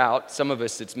far out. Some of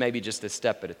us, it's maybe just a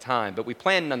step at a time, but we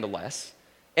plan nonetheless.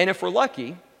 And if we're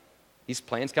lucky, these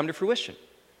plans come to fruition,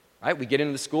 right? We get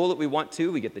into the school that we want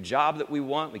to, we get the job that we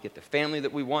want, we get the family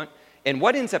that we want. And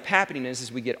what ends up happening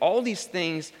is we get all these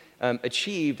things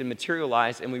achieved and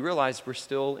materialized, and we realize we're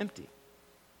still empty.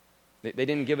 They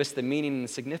didn't give us the meaning and the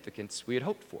significance we had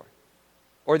hoped for.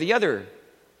 Or the other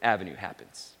avenue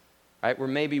happens, right? Where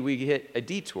maybe we hit a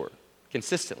detour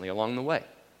consistently along the way.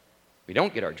 We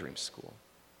don't get our dream school.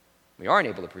 We aren't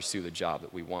able to pursue the job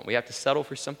that we want. We have to settle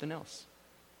for something else.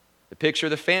 The picture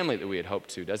of the family that we had hoped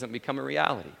to doesn't become a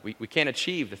reality. We can't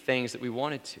achieve the things that we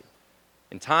wanted to.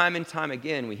 And time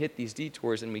again, we hit these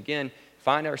detours and we again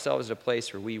find ourselves at a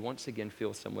place where we once again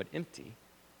feel somewhat empty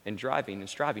and driving and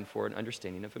striving for an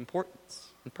understanding of importance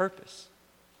and purpose.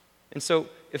 And so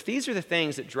if these are the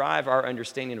things that drive our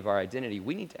understanding of our identity,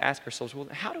 we need to ask ourselves, well,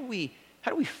 how do we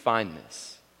find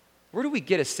this? Where do we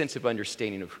get a sense of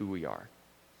understanding of who we are?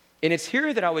 And it's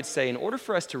here that I would say, in order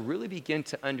for us to really begin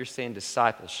to understand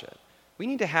discipleship, we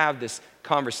need to have this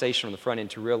conversation on the front end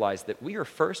to realize that we are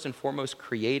first and foremost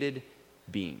created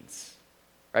beings,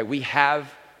 right? We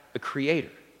have a creator.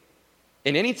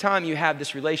 And anytime you have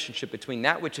this relationship between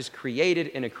that which is created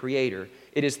and a creator,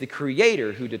 it is the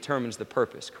creator who determines the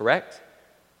purpose, correct?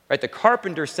 Right? The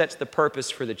carpenter sets the purpose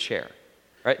for the chair,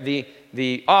 right?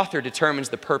 The author determines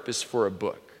the purpose for a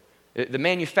book. The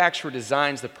manufacturer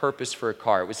designs the purpose for a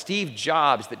car. It was Steve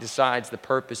Jobs that decides the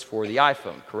purpose for the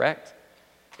iPhone, correct?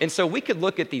 And so we could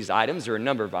look at these items or a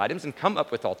number of items and come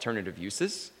up with alternative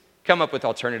uses, come up with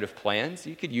alternative plans.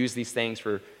 You could use these things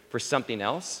for something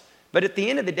else. But at the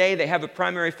end of the day, they have a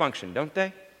primary function, don't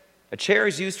they? A chair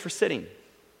is used for sitting,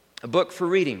 a book for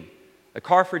reading, a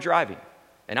car for driving,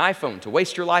 an iPhone to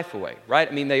waste your life away, right?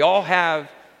 I mean, they all have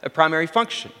a primary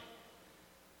function.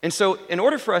 And so in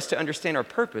order for us to understand our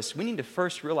purpose, we need to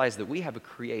first realize that we have a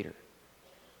creator.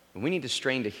 And we need to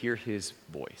strain to hear his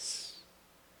voice.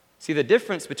 See, the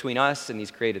difference between us and these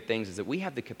created things is that we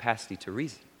have the capacity to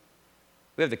reason.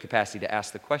 We have the capacity to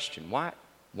ask the question,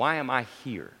 why am I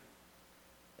here?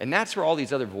 And that's where all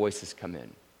these other voices come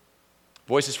in.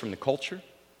 Voices from the culture,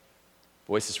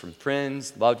 voices from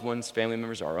friends, loved ones, family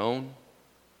members, our own.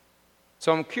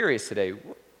 So I'm curious today,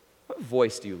 what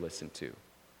voice do you listen to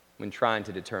when trying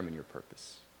to determine your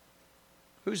purpose?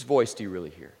 Whose voice do you really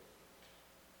hear?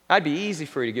 It'd be easy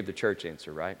for you to give the church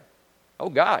answer, right? Oh,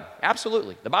 God,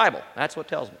 absolutely. The Bible, that's what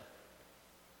tells me.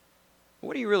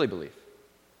 What do you really believe?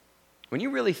 When you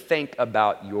really think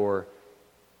about your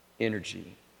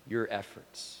energy, your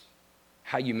efforts,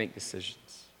 how you make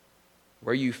decisions,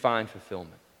 where you find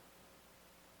fulfillment,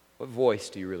 what voice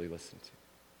do you really listen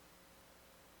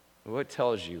to? What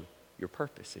tells you your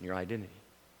purpose and your identity?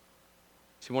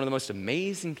 See, one of the most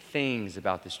amazing things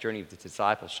about this journey of the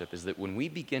discipleship is that when we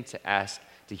begin to ask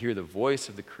to hear the voice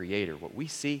of the Creator, what we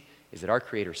see is that our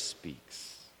Creator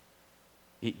speaks.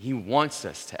 He wants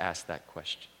us to ask that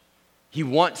question. He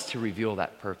wants to reveal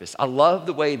that purpose. I love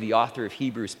the way the author of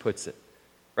Hebrews puts it,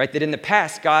 right? That in the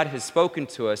past, God has spoken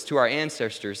to us, to our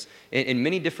ancestors, in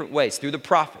many different ways, through the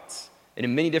prophets and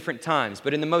in many different times.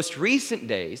 But in the most recent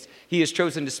days, He has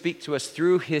chosen to speak to us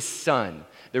through His Son,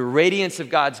 the radiance of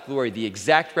God's glory, the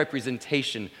exact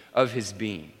representation of His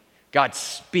being. God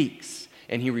speaks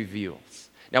and He reveals.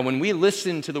 Now, when we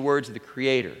listen to the words of the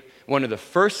Creator, one of the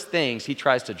first things He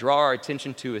tries to draw our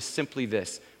attention to is simply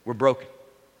this: we're broken.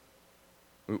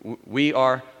 We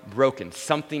are broken.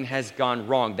 Something has gone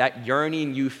wrong. That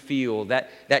yearning you feel,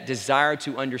 that desire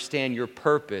to understand your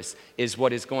purpose is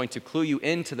what is going to clue you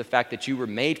into the fact that you were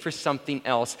made for something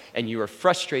else and you are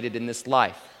frustrated in this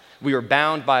life. We are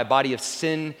bound by a body of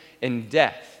sin and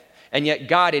death. And yet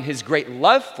God, in His great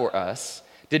love for us,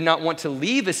 did not want to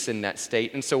leave us in that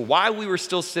state. And so while we were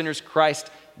still sinners,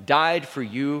 Christ died for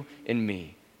you and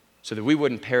me so that we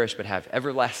wouldn't perish but have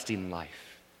everlasting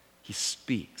life. He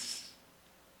speaks.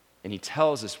 And He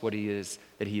tells us what He is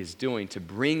that He is doing to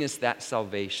bring us that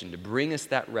salvation, to bring us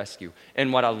that rescue.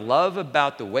 And what I love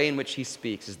about the way in which He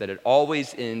speaks is that it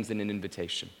always ends in an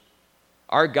invitation.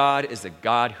 Our God is a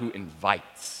God who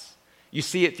invites. You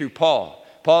see it through Paul.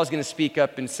 Paul is going to speak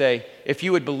up and say, if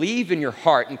you would believe in your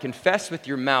heart and confess with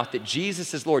your mouth that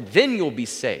Jesus is Lord, then you'll be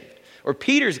saved. Or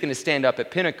Peter's going to stand up at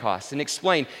Pentecost and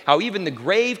explain how even the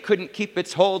grave couldn't keep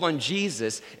its hold on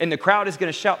Jesus, and the crowd is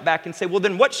going to shout back and say, well,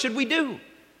 then what should we do? And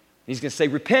he's going to say,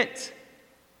 repent,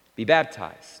 be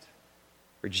baptized.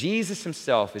 Or Jesus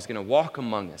himself is going to walk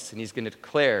among us, and he's going to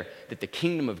declare that the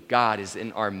kingdom of God is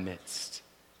in our midst.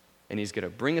 And he's going to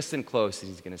bring us in close,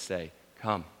 and he's going to say,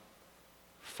 come,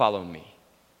 follow me.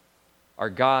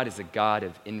 Our God is a God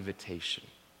of invitation.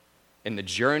 And the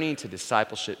journey to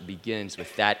discipleship begins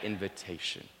with that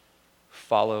invitation.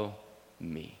 Follow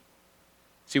me.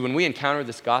 See, when we encounter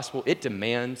this gospel, it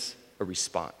demands a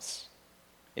response.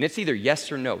 And it's either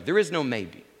yes or no. There is no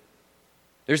maybe.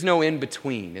 There's no in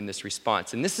between in this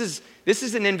response. And this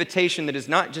is an invitation that is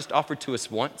not just offered to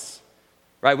us once,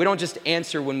 right? We don't just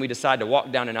answer when we decide to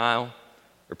walk down an aisle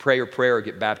or pray a prayer or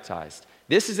get baptized.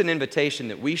 This is an invitation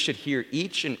that we should hear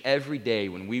each and every day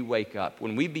when we wake up.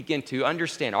 When we begin to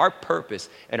understand our purpose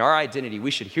and our identity,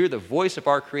 we should hear the voice of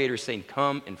our Creator saying,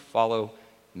 come and follow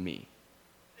me.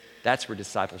 That's where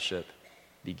discipleship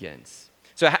begins.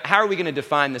 So how are we going to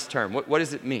define this term? What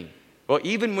does it mean? Well,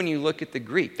 even when you look at the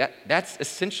Greek, that's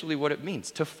essentially what it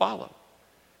means, to follow.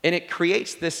 And it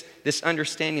creates this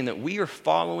understanding that we are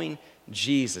following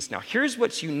Jesus. Now, here's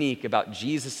what's unique about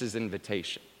Jesus'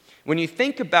 invitation. When you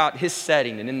think about his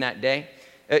setting and in that day,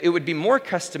 it would be more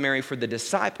customary for the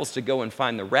disciples to go and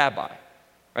find the rabbi,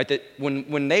 right? That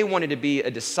when they wanted to be a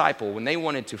disciple, when they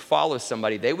wanted to follow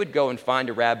somebody, they would go and find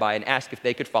a rabbi and ask if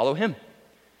they could follow him.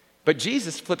 But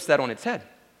Jesus flips that on its head.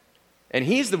 And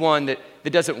he's the one that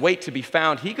doesn't wait to be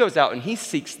found. He goes out and he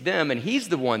seeks them, and he's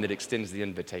the one that extends the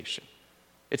invitation.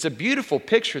 It's a beautiful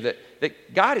picture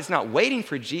that God is not waiting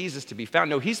for Jesus to be found.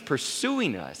 No, he's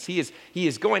pursuing us. He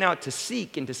is going out to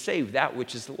seek and to save that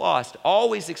which is lost,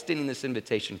 always extending this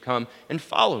invitation, come and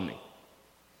follow me.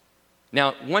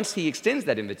 Now, once he extends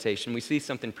that invitation, we see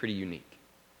something pretty unique,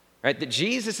 right? That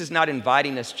Jesus is not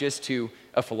inviting us just to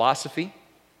a philosophy.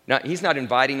 He's not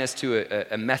inviting us to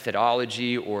a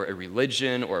methodology or a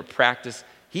religion or a practice.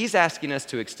 He's asking us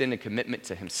to extend a commitment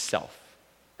to himself.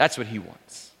 That's what he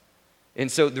wants. And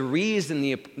so the reason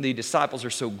the disciples are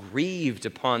so grieved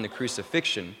upon the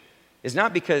crucifixion is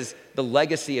not because the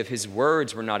legacy of his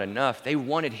words were not enough. They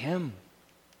wanted him.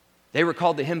 They were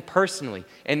called to him personally.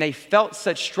 And they felt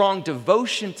such strong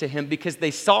devotion to him because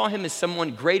they saw him as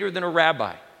someone greater than a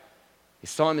rabbi. They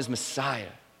saw him as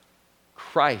Messiah,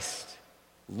 Christ,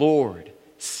 Lord,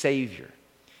 Savior.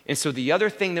 And so the other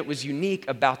thing that was unique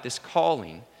about this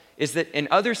calling is that in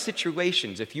other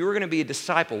situations, if you were going to be a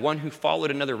disciple, one who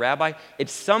followed another rabbi, at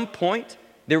some point,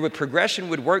 progression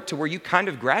would work to where you kind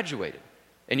of graduated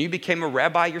and you became a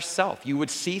rabbi yourself. You would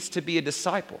cease to be a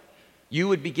disciple. You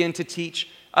would begin to teach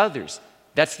others.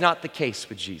 That's not the case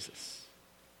with Jesus.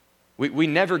 We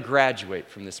never graduate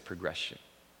from this progression,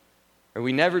 or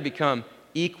we never become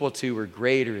equal to or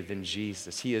greater than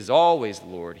Jesus. He is always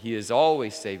Lord. He is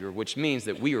always Savior, which means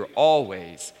that we are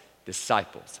always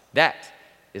disciples. That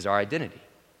is our identity.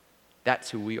 That's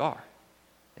who we are,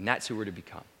 and that's who we're to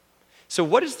become. So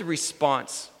what does the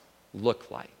response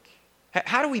look like?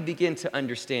 How do we begin to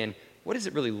understand what does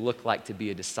it really look like to be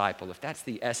a disciple if that's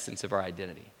the essence of our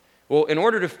identity? Well, in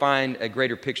order to find a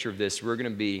greater picture of this, we're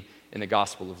going to be in the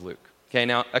Gospel of Luke. Okay,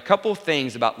 now a couple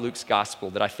things about Luke's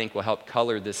Gospel that I think will help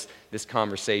color this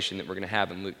conversation that we're going to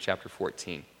have in Luke chapter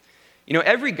 14. You know,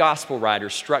 every gospel writer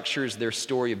structures their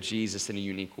story of Jesus in a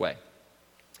unique way.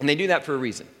 And they do that for a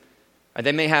reason.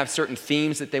 They may have certain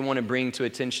themes that they want to bring to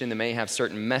attention. They may have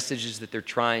certain messages that they're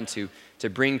trying to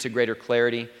bring to greater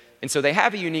clarity. And so they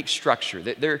have a unique structure.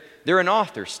 They're an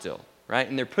author still, right?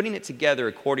 And they're putting it together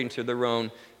according to their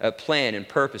own plan and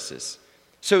purposes.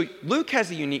 So Luke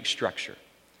has a unique structure.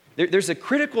 There's a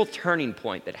critical turning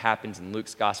point that happens in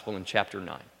Luke's gospel in chapter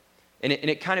 9. And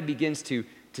it kind of begins to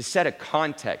set a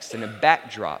context and a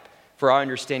backdrop for our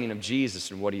understanding of Jesus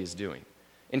and what he is doing.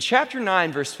 In chapter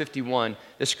 9, verse 51,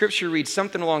 the scripture reads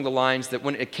something along the lines that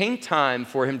when it came time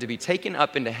for him to be taken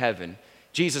up into heaven,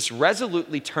 Jesus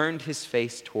resolutely turned his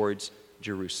face towards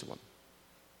Jerusalem.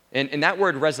 And that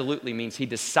word resolutely means he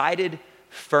decided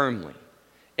firmly.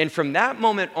 And from that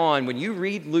moment on, when you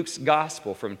read Luke's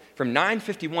gospel, from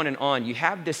 9:51 and on, you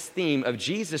have this theme of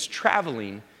Jesus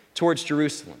traveling towards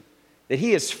Jerusalem, that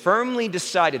he has firmly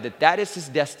decided that that is his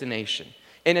destination.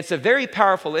 And it's a very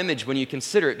powerful image when you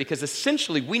consider it, because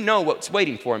essentially we know what's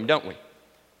waiting for him, don't we?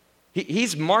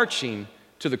 He's marching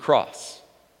to the cross.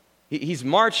 He's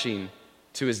marching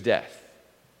to his death.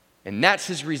 And that's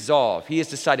his resolve. He has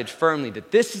decided firmly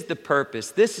that this is the purpose,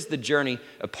 this is the journey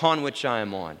upon which I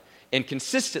am on. And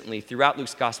consistently throughout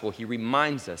Luke's gospel, he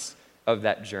reminds us of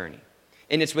that journey.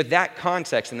 And it's with that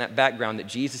context and that background that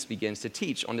Jesus begins to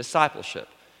teach on discipleship.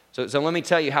 So let me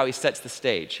tell you how he sets the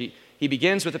stage. He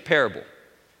begins with a parable,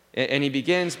 and he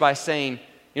begins by saying,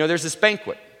 there's this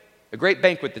banquet, a great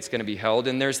banquet that's going to be held,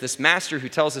 and there's this master who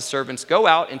tells his servants, go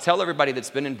out and tell everybody that's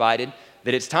been invited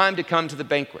that it's time to come to the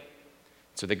banquet.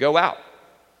 So they go out,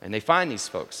 and they find these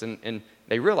folks, and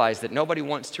they realize that nobody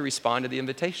wants to respond to the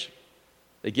invitation.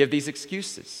 They give these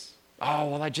excuses. Oh,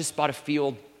 well, I just bought a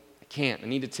field. I can't. I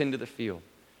need to tend to the field.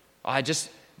 Oh, I just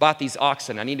bought these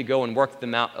oxen. I need to go and work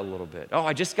them out a little bit. Oh,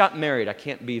 I just got married. I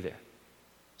can't be there.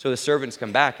 So the servants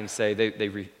come back and say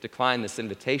they decline this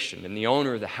invitation, and the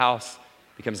owner of the house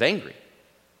becomes angry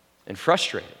and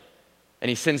frustrated. And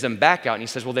he sends them back out, and he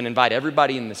says, well, then invite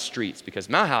everybody in the streets because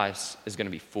my house is going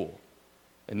to be full.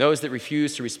 And those that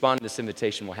refuse to respond to this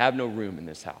invitation will have no room in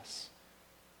this house.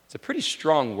 It's a pretty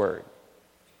strong word.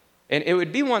 And it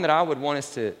would be one that I would want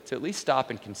us to at least stop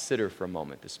and consider for a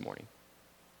moment this morning.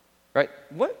 Right?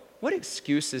 What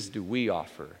excuses do we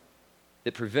offer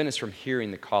that prevent us from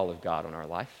hearing the call of God on our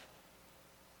life?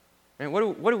 And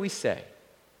what do we say?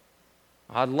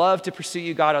 I'd love to pursue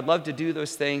you, God. I'd love to do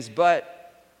those things,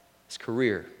 but it's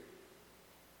career.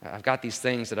 I've got these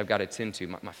things that I've got to attend to.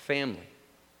 My family.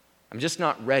 I'm just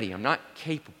not ready. I'm not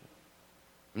capable.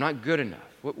 I'm not good enough.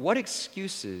 What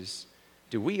excuses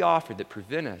do we offer that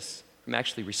prevent us from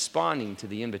actually responding to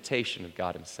the invitation of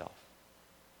God himself?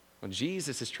 Well,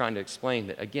 Jesus is trying to explain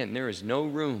that, again, there is no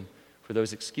room for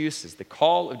those excuses. The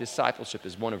call of discipleship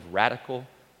is one of radical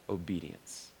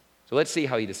obedience. So let's see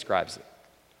how he describes it.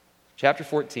 Chapter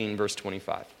 14, verse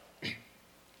 25.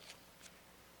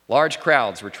 Large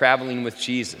crowds were traveling with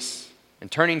Jesus, and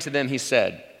turning to them, he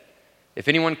said, if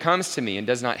anyone comes to me and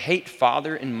does not hate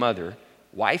father and mother,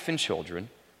 wife and children,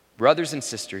 brothers and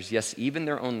sisters, yes, even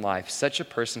their own life, such a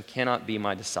person cannot be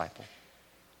my disciple.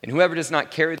 And whoever does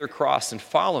not carry their cross and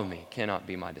follow me cannot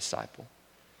be my disciple.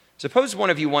 Suppose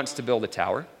one of you wants to build a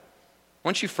tower.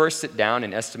 Won't you first sit down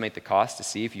and estimate the cost to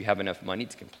see if you have enough money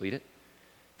to complete it?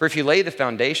 For if you lay the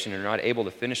foundation and are not able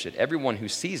to finish it, everyone who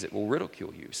sees it will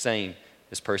ridicule you, saying,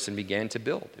 this person began to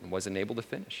build and wasn't able to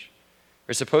finish.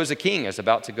 Or suppose a king is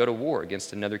about to go to war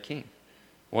against another king.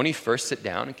 Won't he first sit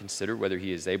down and consider whether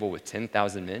he is able with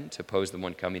 10,000 men to oppose the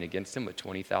one coming against him with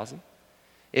 20,000?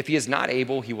 If he is not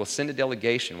able, he will send a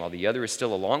delegation while the other is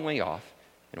still a long way off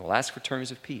and will ask for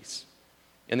terms of peace.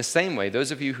 In the same way,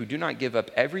 those of you who do not give up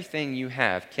everything you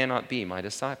have cannot be my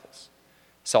disciples.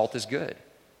 Salt is good,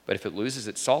 but if it loses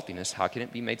its saltiness, how can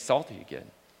it be made salty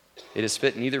again? It is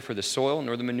fit neither for the soil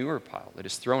nor the manure pile. It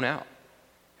is thrown out.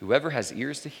 Whoever has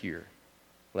ears to hear,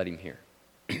 let him hear.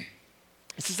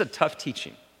 This is a tough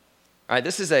teaching. All right,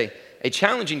 this is a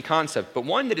challenging concept, but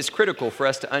one that is critical for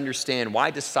us to understand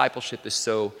why discipleship is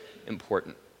so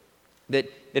important. That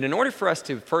in order for us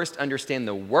to first understand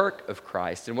the work of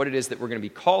Christ and what it is that we're going to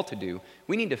be called to do,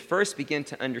 we need to first begin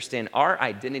to understand our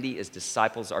identity as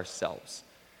disciples ourselves.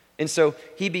 And so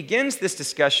he begins this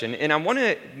discussion, and I want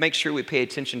to make sure we pay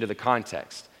attention to the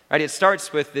context. Right? It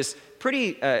starts with this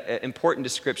pretty important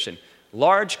description.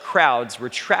 Large crowds were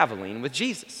traveling with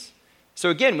Jesus. So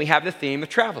again, we have the theme of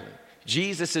traveling.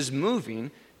 Jesus is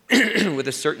moving with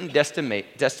a certain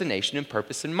destination and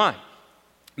purpose in mind.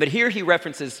 But here he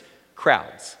references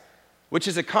crowds, which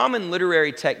is a common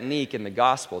literary technique in the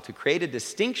gospel to create a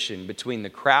distinction between the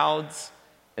crowds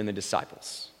and the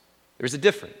disciples. There's a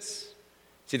difference.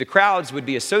 See, the crowds would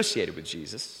be associated with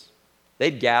Jesus.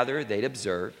 They'd gather, they'd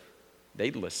observe,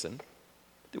 they'd listen,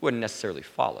 but they wouldn't necessarily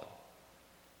follow.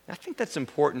 And I think that's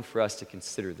important for us to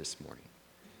consider this morning.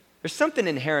 There's something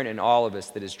inherent in all of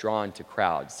us that is drawn to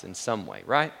crowds in some way,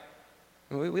 right?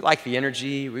 We like the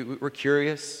energy, we're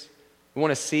curious. We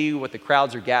want to see what the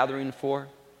crowds are gathering for.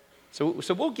 So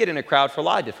we'll get in a crowd for a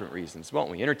lot of different reasons, won't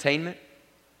we? Entertainment,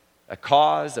 a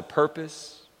cause, a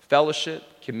purpose,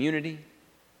 fellowship, community.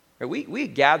 We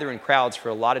gather in crowds for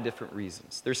a lot of different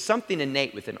reasons. There's something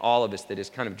innate within all of us that is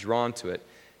kind of drawn to it.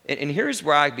 And here's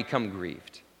where I become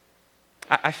grieved.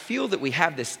 I feel that we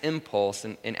have this impulse,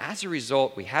 and as a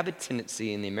result, we have a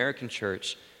tendency in the American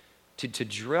church to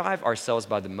drive ourselves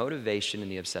by the motivation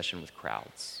and the obsession with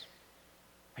crowds.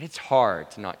 It's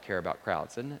hard to not care about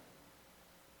crowds, isn't it?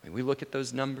 I mean, we look at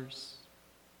those numbers,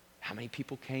 how many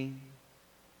people came,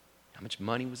 how much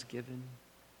money was given,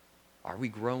 are we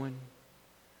growing?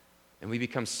 And we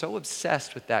become so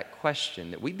obsessed with that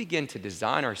question that we begin to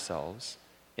design ourselves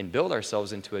and build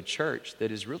ourselves into a church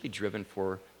that is really driven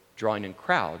for drawing in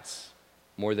crowds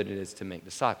more than it is to make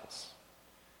disciples.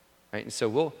 Right? And so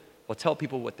we'll tell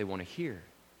people what they want to hear.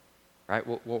 Right?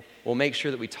 We'll make sure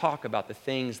that we talk about the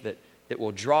things that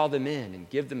will draw them in and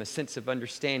give them a sense of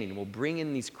understanding. And we'll bring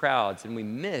in these crowds, and we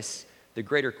miss the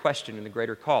greater question and the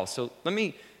greater call. So let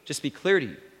me just be clear to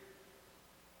you.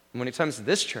 And when it comes to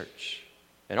this church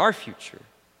and our future,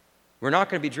 we're not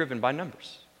going to be driven by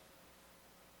numbers.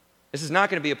 This is not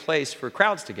going to be a place for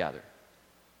crowds to gather.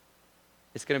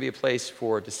 It's going to be a place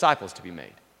for disciples to be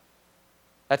made.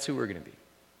 That's who we're going to be.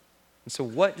 And so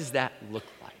what does that look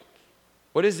like?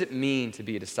 What does it mean to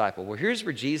be a disciple? Well, here's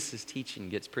where Jesus' teaching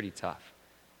gets pretty tough.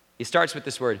 He starts with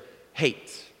this word,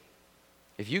 hate.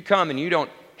 If you come and you don't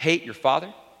hate your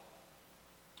father,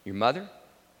 your mother,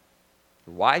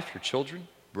 your wife, your children,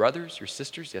 brothers, your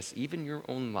sisters, yes, even your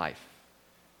own life,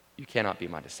 you cannot be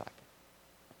my disciple.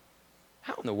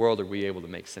 How in the world are we able to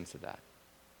make sense of that?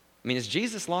 I mean, has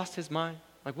Jesus lost his mind?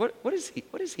 Like, what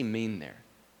does he mean there?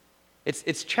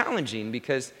 It's challenging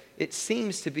because it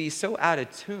seems to be so out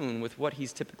of tune with what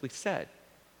he's typically said,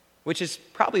 which is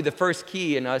probably the first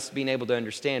key in us being able to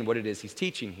understand what it is he's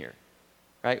teaching here,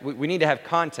 right? We need to have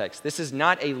context. This is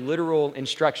not a literal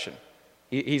instruction.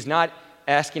 He's not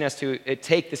asking us to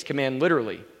take this command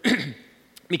literally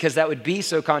because that would be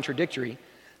so contradictory,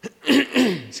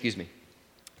 excuse me,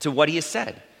 to what he has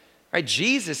said, right?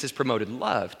 Jesus has promoted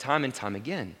love time and time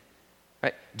again,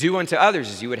 right? Do unto others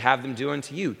as you would have them do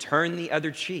unto you. Turn the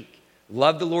other cheek.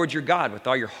 Love the Lord your God with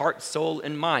all your heart, soul,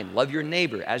 and mind. Love your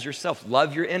neighbor as yourself.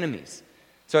 Love your enemies.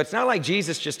 So it's not like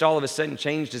Jesus just all of a sudden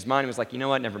changed his mind and was like, you know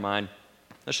what, never mind.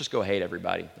 Let's just go hate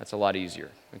everybody. That's a lot easier,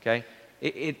 okay?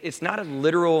 It's not a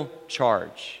literal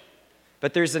charge.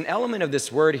 But there's an element of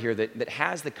this word here that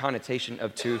has the connotation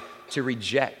of to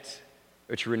reject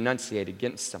or to renunciate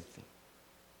against something.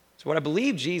 So what I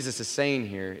believe Jesus is saying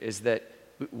here is that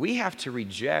we have to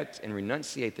reject and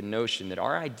renunciate the notion that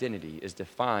our identity is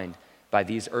defined by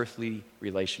these earthly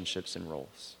relationships and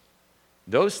roles.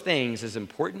 Those things, as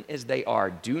important as they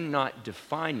are, do not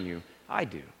define you. I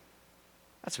do.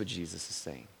 That's what Jesus is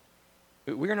saying.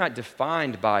 We are not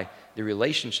defined by the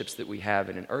relationships that we have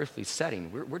in an earthly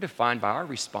setting. We're defined by our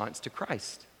response to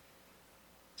Christ.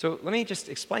 So let me just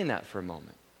explain that for a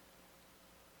moment.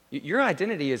 Your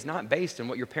identity is not based on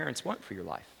what your parents want for your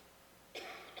life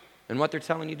and what they're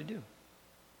telling you to do.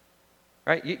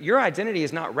 Right? Your identity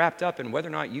is not wrapped up in whether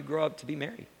or not you grow up to be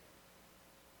married.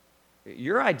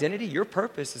 Your identity, your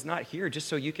purpose is not here just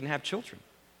so you can have children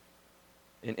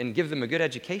and give them a good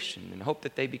education and hope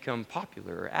that they become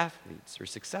popular or athletes or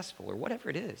successful or whatever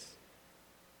it is.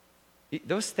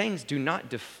 Those things do not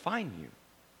define you.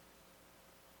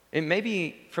 And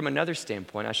maybe from another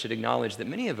standpoint, I should acknowledge that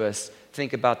many of us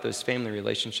think about those family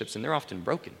relationships and they're often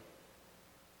broken.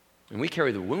 And we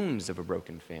carry the wounds of a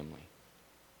broken family.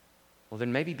 Well,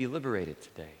 then maybe be liberated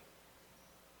today.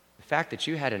 The fact that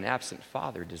you had an absent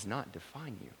father does not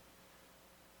define you.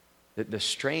 The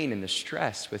strain and the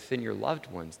stress within your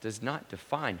loved ones does not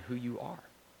define who you are.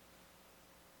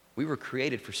 We were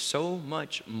created for so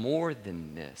much more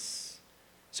than this.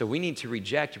 So we need to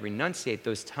reject and renunciate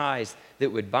those ties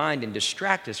that would bind and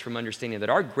distract us from understanding that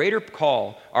our greater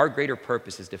call, our greater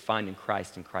purpose is defined in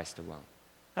Christ and Christ alone.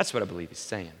 That's what I believe he's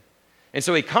saying. And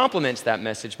so he complements that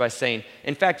message by saying,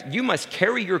 in fact, you must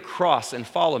carry your cross and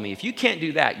follow me. If you can't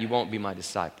do that, you won't be my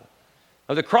disciple.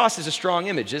 Now, the cross is a strong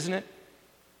image, isn't it?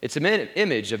 It's an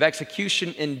image of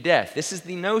execution and death. This is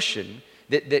the notion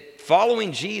that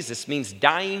following Jesus means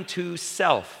dying to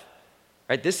self.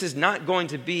 Right? This is not going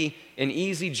to be an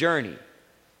easy journey.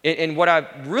 And what I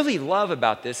really love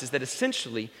about this is that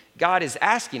essentially God is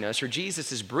asking us, or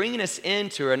Jesus is bringing us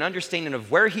into an understanding of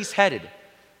where he's headed.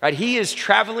 Right? He is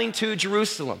traveling to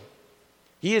Jerusalem.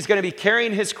 He is going to be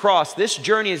carrying his cross. This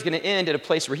journey is going to end at a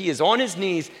place where he is on his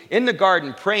knees in the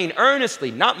garden praying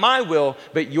earnestly, not my will,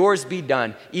 but yours be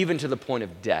done, even to the point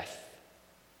of death.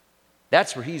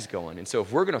 That's where he's going. And so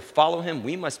if we're going to follow him,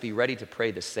 we must be ready to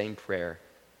pray the same prayer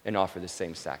and offer the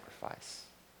same sacrifice.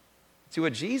 See,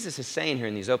 what Jesus is saying here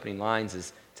in these opening lines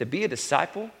is to be a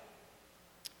disciple,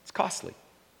 it's costly.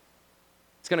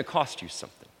 It's going to cost you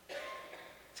something.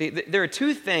 See, there are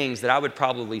two things that I would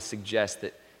probably suggest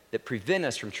that prevent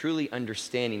us from truly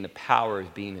understanding the power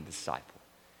of being a disciple.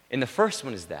 And the first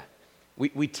one is that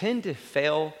we tend to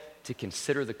fail to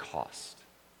consider the cost,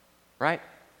 right?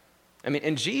 I mean,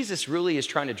 and Jesus really is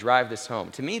trying to drive this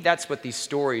home. To me, that's what these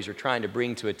stories are trying to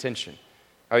bring to attention.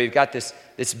 Or you've got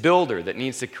this builder that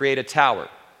needs to create a tower. And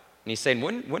he's saying,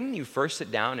 wouldn't you first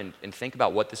sit down and think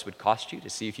about what this would cost you to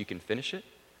see if you can finish it?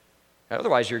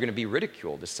 Otherwise, you're going to be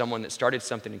ridiculed as someone that started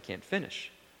something and can't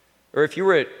finish. Or if you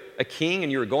were a king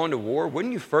and you were going to war,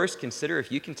 wouldn't you first consider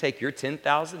if you can take your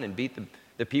 10,000 and beat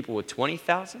the people with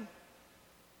 20,000?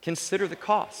 Consider the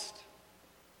cost.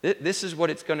 This is what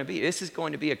it's going to be. This is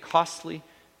going to be a costly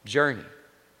journey.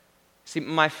 See,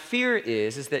 my fear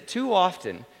is that too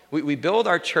often we build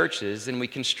our churches and we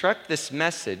construct this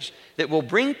message that will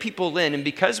bring people in, and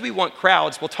because we want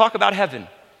crowds, we'll talk about heaven.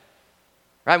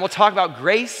 Right? And we'll talk about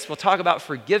grace, we'll talk about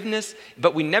forgiveness,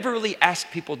 but we never really ask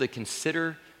people to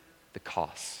consider the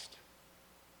cost.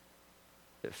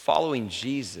 That following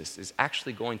Jesus is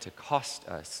actually going to cost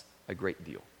us a great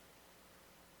deal.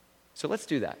 So let's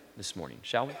do that this morning,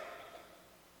 shall we?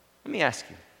 Let me ask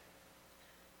you,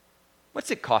 what's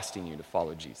it costing you to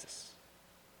follow Jesus?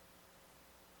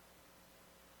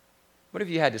 What have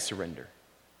you had to surrender?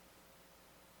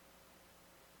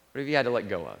 What have you had to let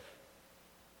go of?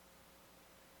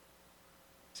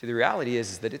 See, the reality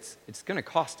is that it's going to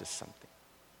cost us something,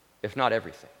 if not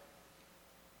everything.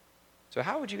 So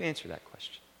how would you answer that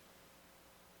question?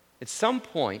 At some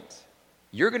point,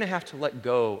 you're going to have to let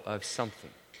go of something.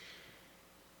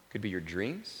 Could be your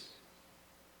dreams.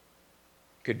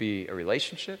 Could be a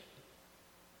relationship.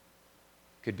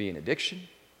 Could be an addiction.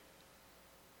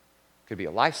 Could be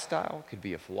a lifestyle. Could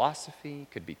be a philosophy.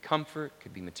 Could be comfort.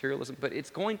 Could be materialism. But it's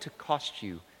going to cost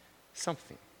you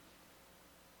something.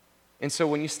 And so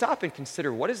when you stop and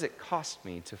consider, what does it cost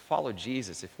me to follow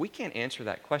Jesus? If we can't answer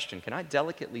that question, can I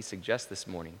delicately suggest this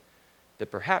morning that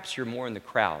perhaps you're more in the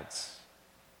crowds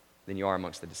than you are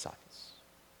amongst the disciples?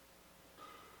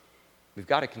 We've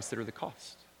got to consider the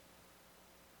cost.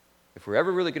 If we're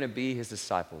ever really going to be his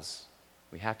disciples,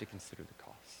 we have to consider the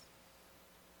cost.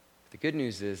 But the good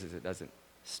news is it doesn't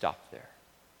stop there.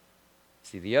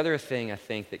 See, the other thing I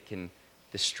think that can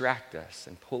distract us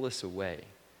and pull us away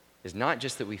is not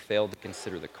just that we fail to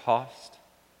consider the cost,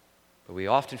 but we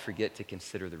often forget to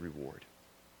consider the reward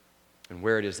and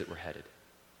where it is that we're headed.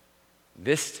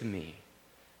 This, to me,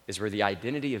 is where the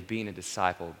identity of being a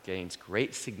disciple gains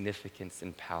great significance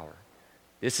and power.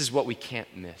 This is what we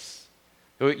can't miss.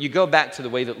 You go back to the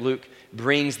way that Luke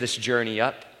brings this journey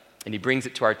up, and he brings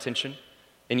it to our attention,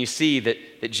 and you see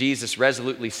that Jesus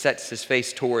resolutely sets his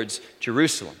face towards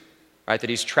Jerusalem. Right,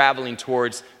 that he's traveling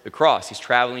towards the cross. He's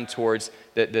traveling towards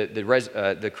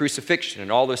the crucifixion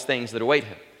and all those things that await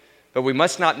him. But we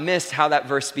must not miss how that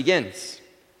verse begins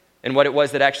and what it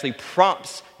was that actually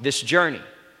prompts this journey.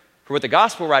 For what the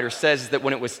gospel writer says is that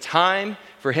when it was time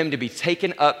for him to be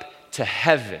taken up to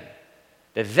heaven,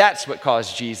 that's what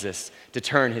caused Jesus to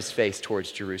turn his face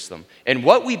towards Jerusalem. And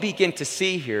what we begin to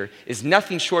see here is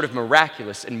nothing short of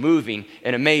miraculous and moving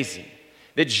and amazing.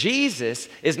 That Jesus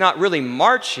is not really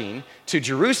marching to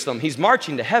Jerusalem, he's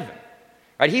marching to heaven.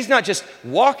 Right? He's not just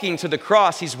walking to the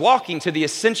cross, he's walking to the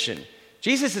ascension.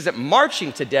 Jesus isn't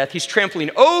marching to death, he's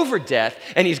trampling over death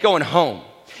and he's going home.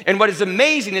 And what is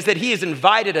amazing is that he has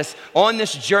invited us on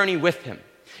this journey with him.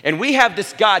 And we have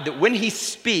this God that when he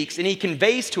speaks and he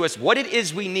conveys to us what it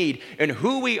is we need and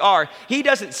who we are, he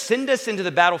doesn't send us into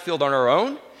the battlefield on our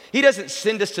own. He doesn't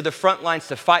send us to the front lines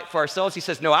to fight for ourselves. He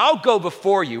says, no, I'll go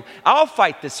before you. I'll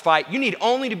fight this fight. You need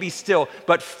only to be still,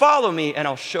 but follow me and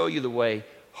I'll show you the way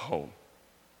home.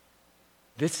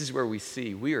 This is where we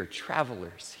see we are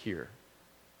travelers here.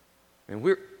 And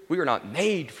we are not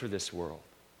made for this world.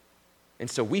 And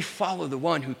so we follow the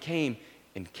one who came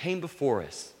before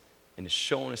us and is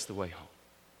showing us the way home.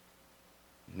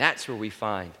 And that's where we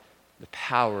find the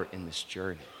power in this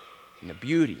journey and the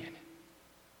beauty in it.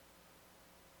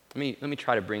 Let me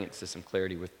try to bring it to some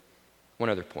clarity with one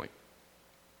other point.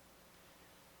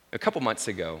 A couple months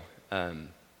ago,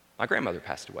 my grandmother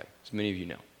passed away, as many of you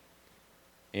know.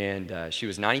 And she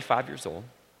was 95 years old.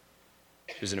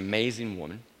 She was an amazing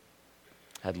woman,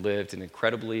 had lived an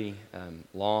incredibly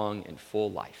long and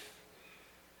full life.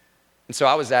 And so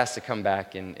I was asked to come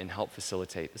back and help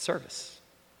facilitate the service.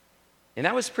 And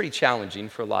that was pretty challenging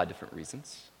for a lot of different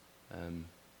reasons.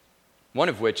 One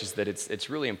of which is that it's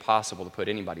really impossible to put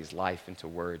anybody's life into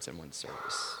words in one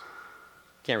service.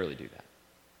 Can't really do that.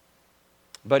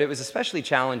 But it was especially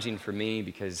challenging for me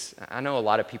because I know a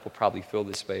lot of people probably feel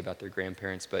this way about their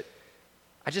grandparents, but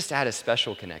I just had a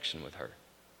special connection with her.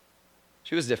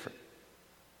 She was different.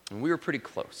 And we were pretty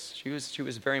close. She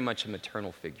was very much a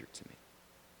maternal figure to me.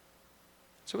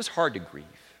 So it was hard to grieve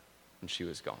when she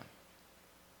was gone.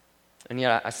 And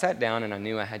yet I sat down and I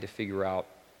knew I had to figure out,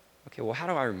 okay, well, how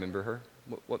do I remember her?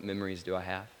 What memories do I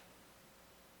have?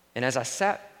 And as I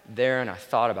sat there and I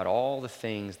thought about all the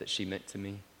things that she meant to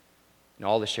me and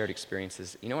all the shared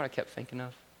experiences, you know what I kept thinking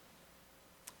of?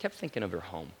 I kept thinking of her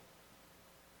home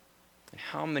and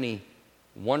how many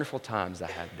wonderful times I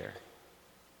had there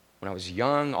when I was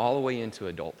young all the way into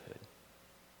adulthood.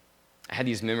 I had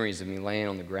these memories of me laying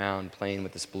on the ground playing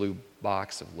with this blue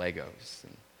box of Legos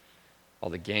and all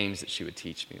the games that she would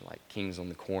teach me, like Kings on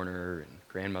the Corner and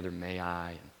Grandmother May I,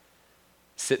 and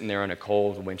sitting there on a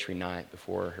cold wintry night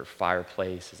before her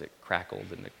fireplace as it crackled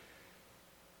in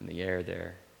the air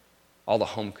there. All the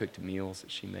home-cooked meals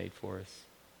that she made for us.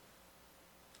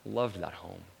 Loved that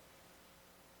home.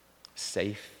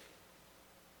 Safe,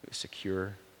 It was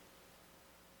secure.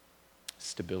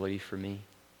 Stability for me.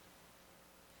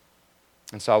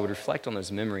 And so I would reflect on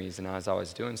those memories, and as I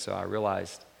was doing so, I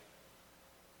realized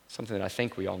something that I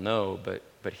think we all know,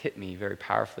 but hit me very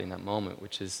powerfully in that moment,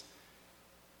 which is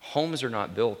homes are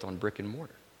not built on brick and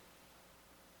mortar.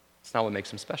 It's not what makes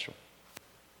them special.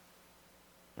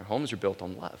 Our homes are built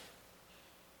on love.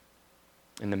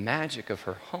 And the magic of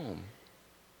her home,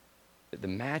 the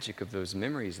magic of those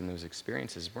memories and those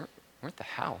experiences weren't the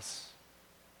house,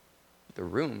 the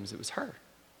rooms, it was her.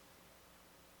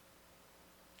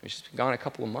 She's been gone a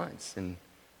couple of months, and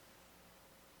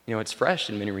it's fresh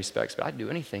in many respects, but I'd do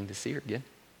anything to see her again.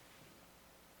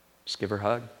 Just give her a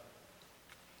hug,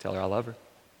 tell her I love her.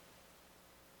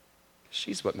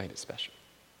 She's what made it special,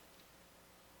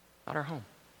 not our home.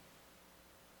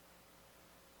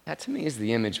 That to me is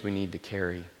the image we need to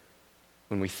carry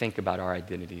when we think about our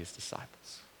identity as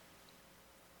disciples.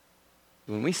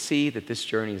 When we see that this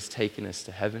journey has taken us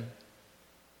to heaven,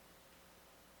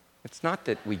 it's not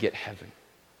that we get heaven.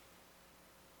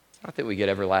 It's not that we get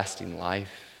everlasting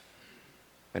life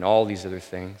and all these other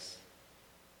things.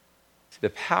 See, the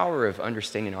power of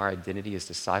understanding our identity as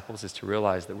disciples is to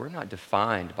realize that we're not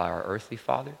defined by our earthly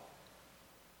father.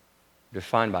 We're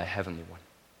defined by a heavenly one.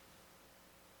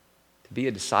 To be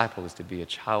a disciple is to be a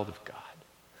child of God.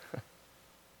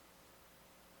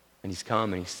 And he's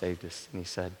come and he saved us. And he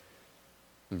said,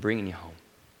 I'm bringing you home.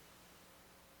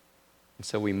 And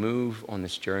so we move on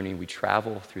this journey. We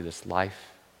travel through this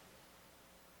life,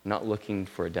 not looking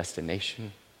for a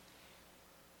destination,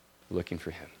 looking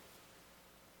for him.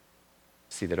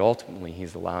 See that ultimately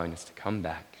he's allowing us to come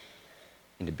back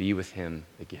and to be with him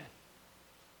again.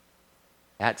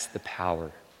 That's the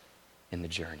power in the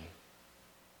journey.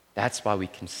 That's why we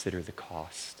consider the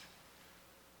cost.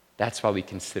 That's why we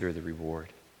consider the reward.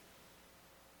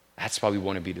 That's why we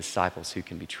want to be disciples who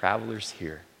can be travelers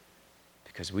here,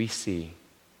 because we see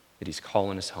that he's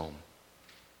calling us home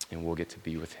and we'll get to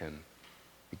be with him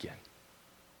again.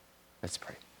 Let's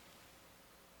pray.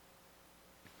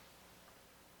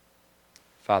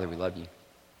 Father, we love you.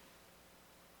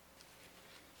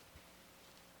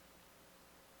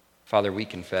 Father, we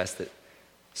confess that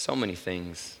so many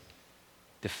things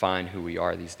define who we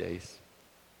are these days.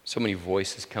 So many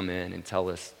voices come in and tell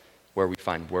us where we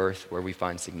find worth, where we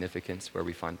find significance, where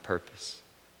we find purpose.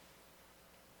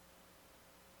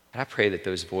 And I pray that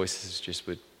those voices just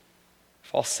would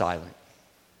fall silent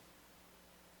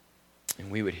and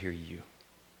we would hear you,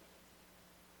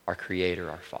 our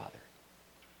Creator, our Father.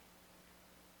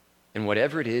 And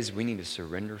whatever it is we need to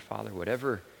surrender, Father,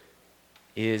 whatever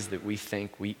it is that we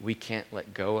think we can't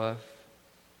let go of,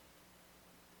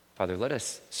 Father, let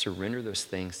us surrender those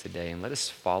things today and let us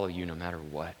follow you no matter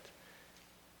what.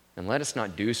 And let us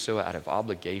not do so out of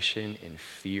obligation and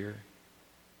fear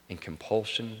and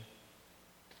compulsion,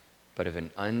 but of an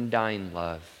undying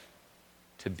love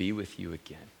to be with you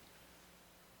again.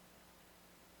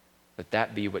 Let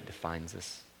that be what defines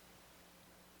us.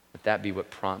 Let that be what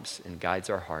prompts and guides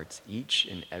our hearts each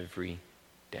and every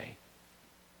day.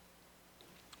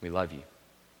 We love you.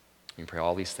 We pray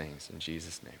all these things in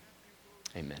Jesus' name.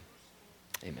 Amen.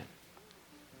 Amen.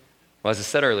 Well, as I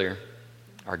said earlier,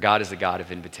 our God is a God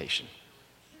of invitation.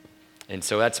 And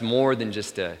so that's more than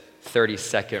just a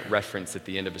 30-second reference at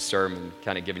the end of a sermon,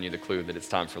 kind of giving you the clue that it's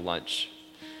time for lunch,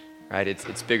 right?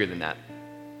 It's bigger than that.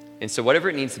 And so whatever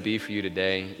it needs to be for you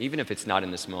today, even if it's not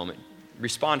in this moment,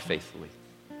 respond faithfully.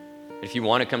 If you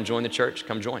want to come join the church,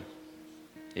 come join.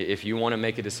 If you want to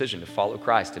make a decision to follow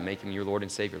Christ and make him your Lord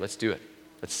and Savior, let's do it.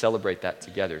 Let's celebrate that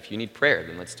together. If you need prayer,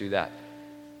 then let's do that.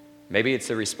 Maybe it's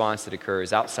a response that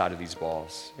occurs outside of these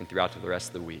walls and throughout the rest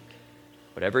of the week.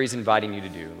 Whatever he's inviting you to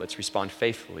do, let's respond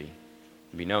faithfully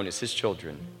and be known as his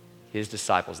children, his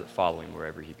disciples that follow him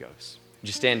wherever he goes. Would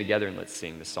you stand together and let's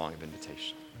sing the song of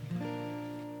invitation.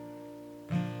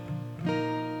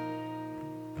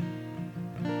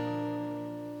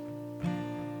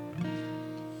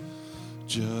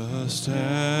 Just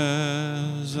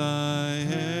as I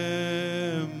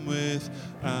am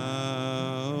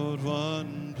without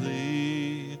one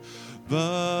plea,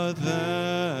 but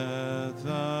that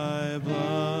thy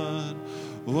blood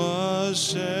was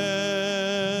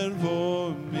shed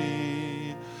for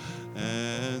me,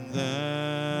 and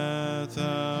that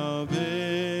thou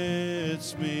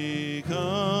bidst me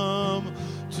come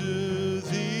to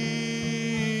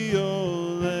thee,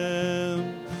 O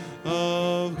Lamb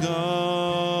of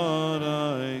God,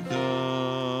 I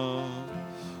come,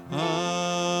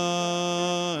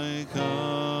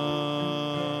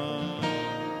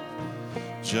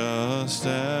 just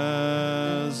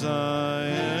as I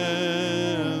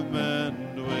am,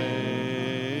 and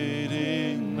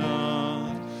waiting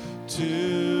not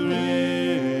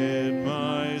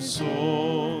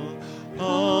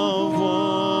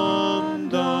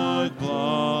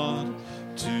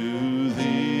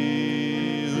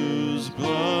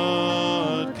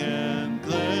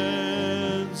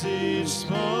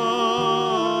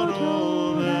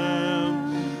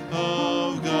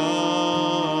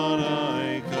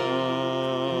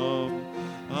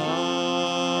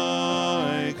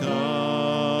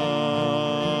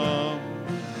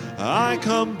I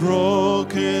come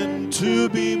broken to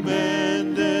be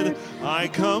mended. I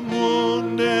come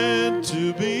wounded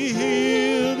to be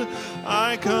healed.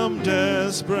 I come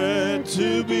desperate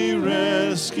to be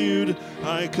rescued.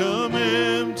 I come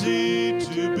empty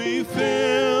to be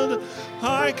filled.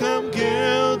 I come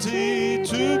guilty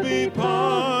to be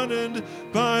pardoned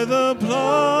by the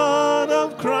blood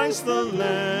of Christ the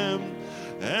Lamb.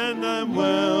 And I'm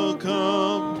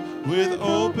welcomed with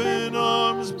open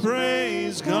arms,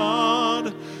 praise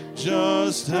God,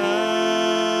 just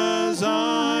as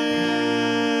I am.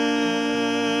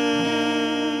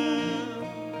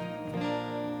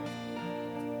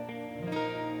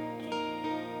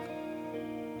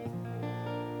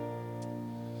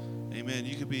 Amen.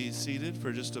 You can be seated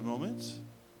for just a moment.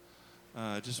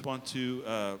 I just want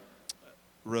to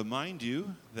remind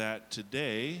you that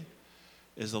today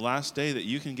is the last day that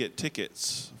you can get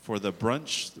tickets for the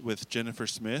brunch with Jennifer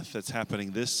Smith that's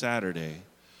happening this Saturday.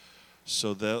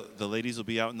 So the ladies will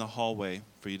be out in the hallway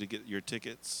for you to get your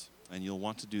tickets, and you'll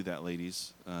want to do that,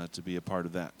 ladies, to be a part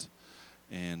of that.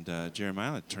 And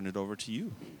Jeremiah, I turn it over to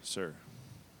you, sir.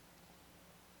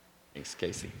 Thanks,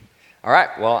 Casey. All right,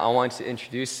 well, I want to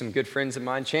introduce some good friends of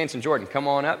mine. Chance and Jordan, come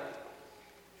on up.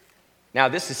 Now,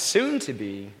 this is soon to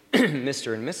be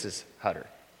Mr. and Mrs. Hutter,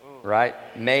 right?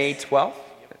 May 12th,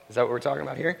 is that what we're talking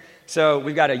about here? So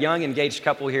we've got a young engaged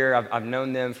couple here. I've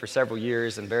known them for several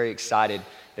years and very excited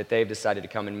that they've decided to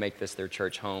come and make this their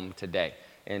church home today.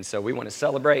 And so we want to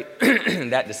celebrate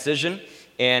that decision.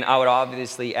 And I would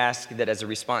obviously ask that as a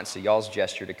response to y'all's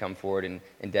gesture to come forward and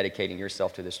dedicating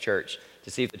yourself to this church,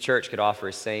 to see if the church could offer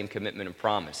a same commitment and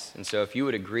promise. And so if you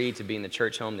would agree to be in the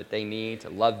church home that they need, to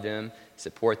love them,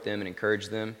 support them, and encourage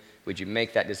them, would you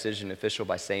make that decision official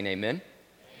by saying amen?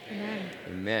 Amen.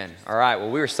 Amen. All right,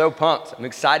 well, we were so pumped. I'm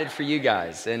excited for you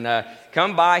guys. And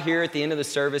come by here at the end of the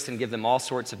service and give them all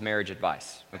sorts of marriage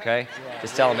advice, okay?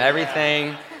 Just tell them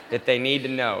everything that they need to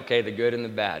know, okay, the good and the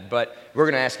bad. But we're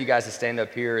going to ask you guys to stand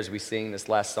up here as we sing this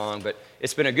last song. But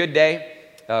it's been a good day.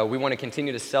 We want to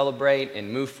continue to celebrate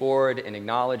and move forward and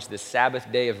acknowledge this Sabbath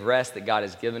day of rest that God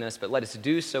has given us. But let us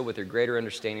do so with a greater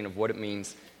understanding of what it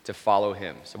means to follow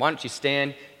Him. So why don't you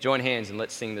stand, join hands, and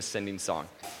let's sing this sending song.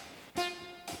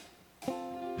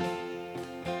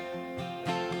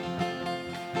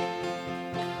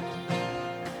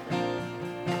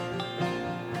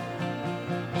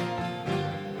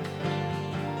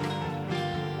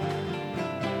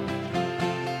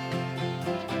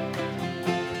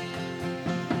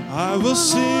 I will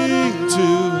sing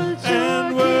to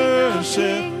and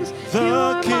worship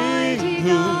the King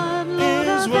who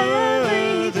is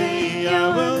worthy. I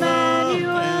will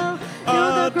love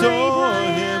and adore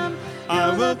Him.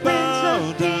 I will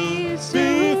bow down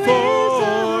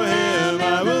before Him.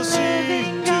 I will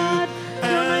sing to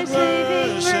and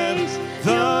worship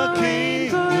the King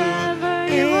who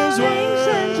is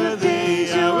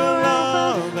worthy. I will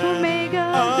love and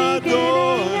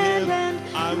adore Him.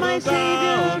 I will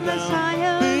bow before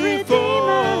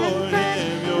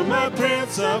Him. You're my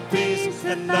Prince of Peace,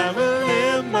 and I will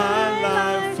live my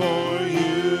life for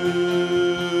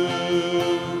you.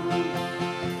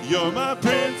 You're my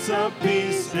Prince of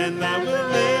Peace, and I will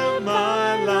live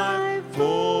my life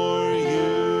for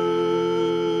you.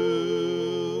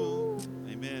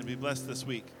 Amen. Be blessed this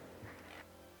week.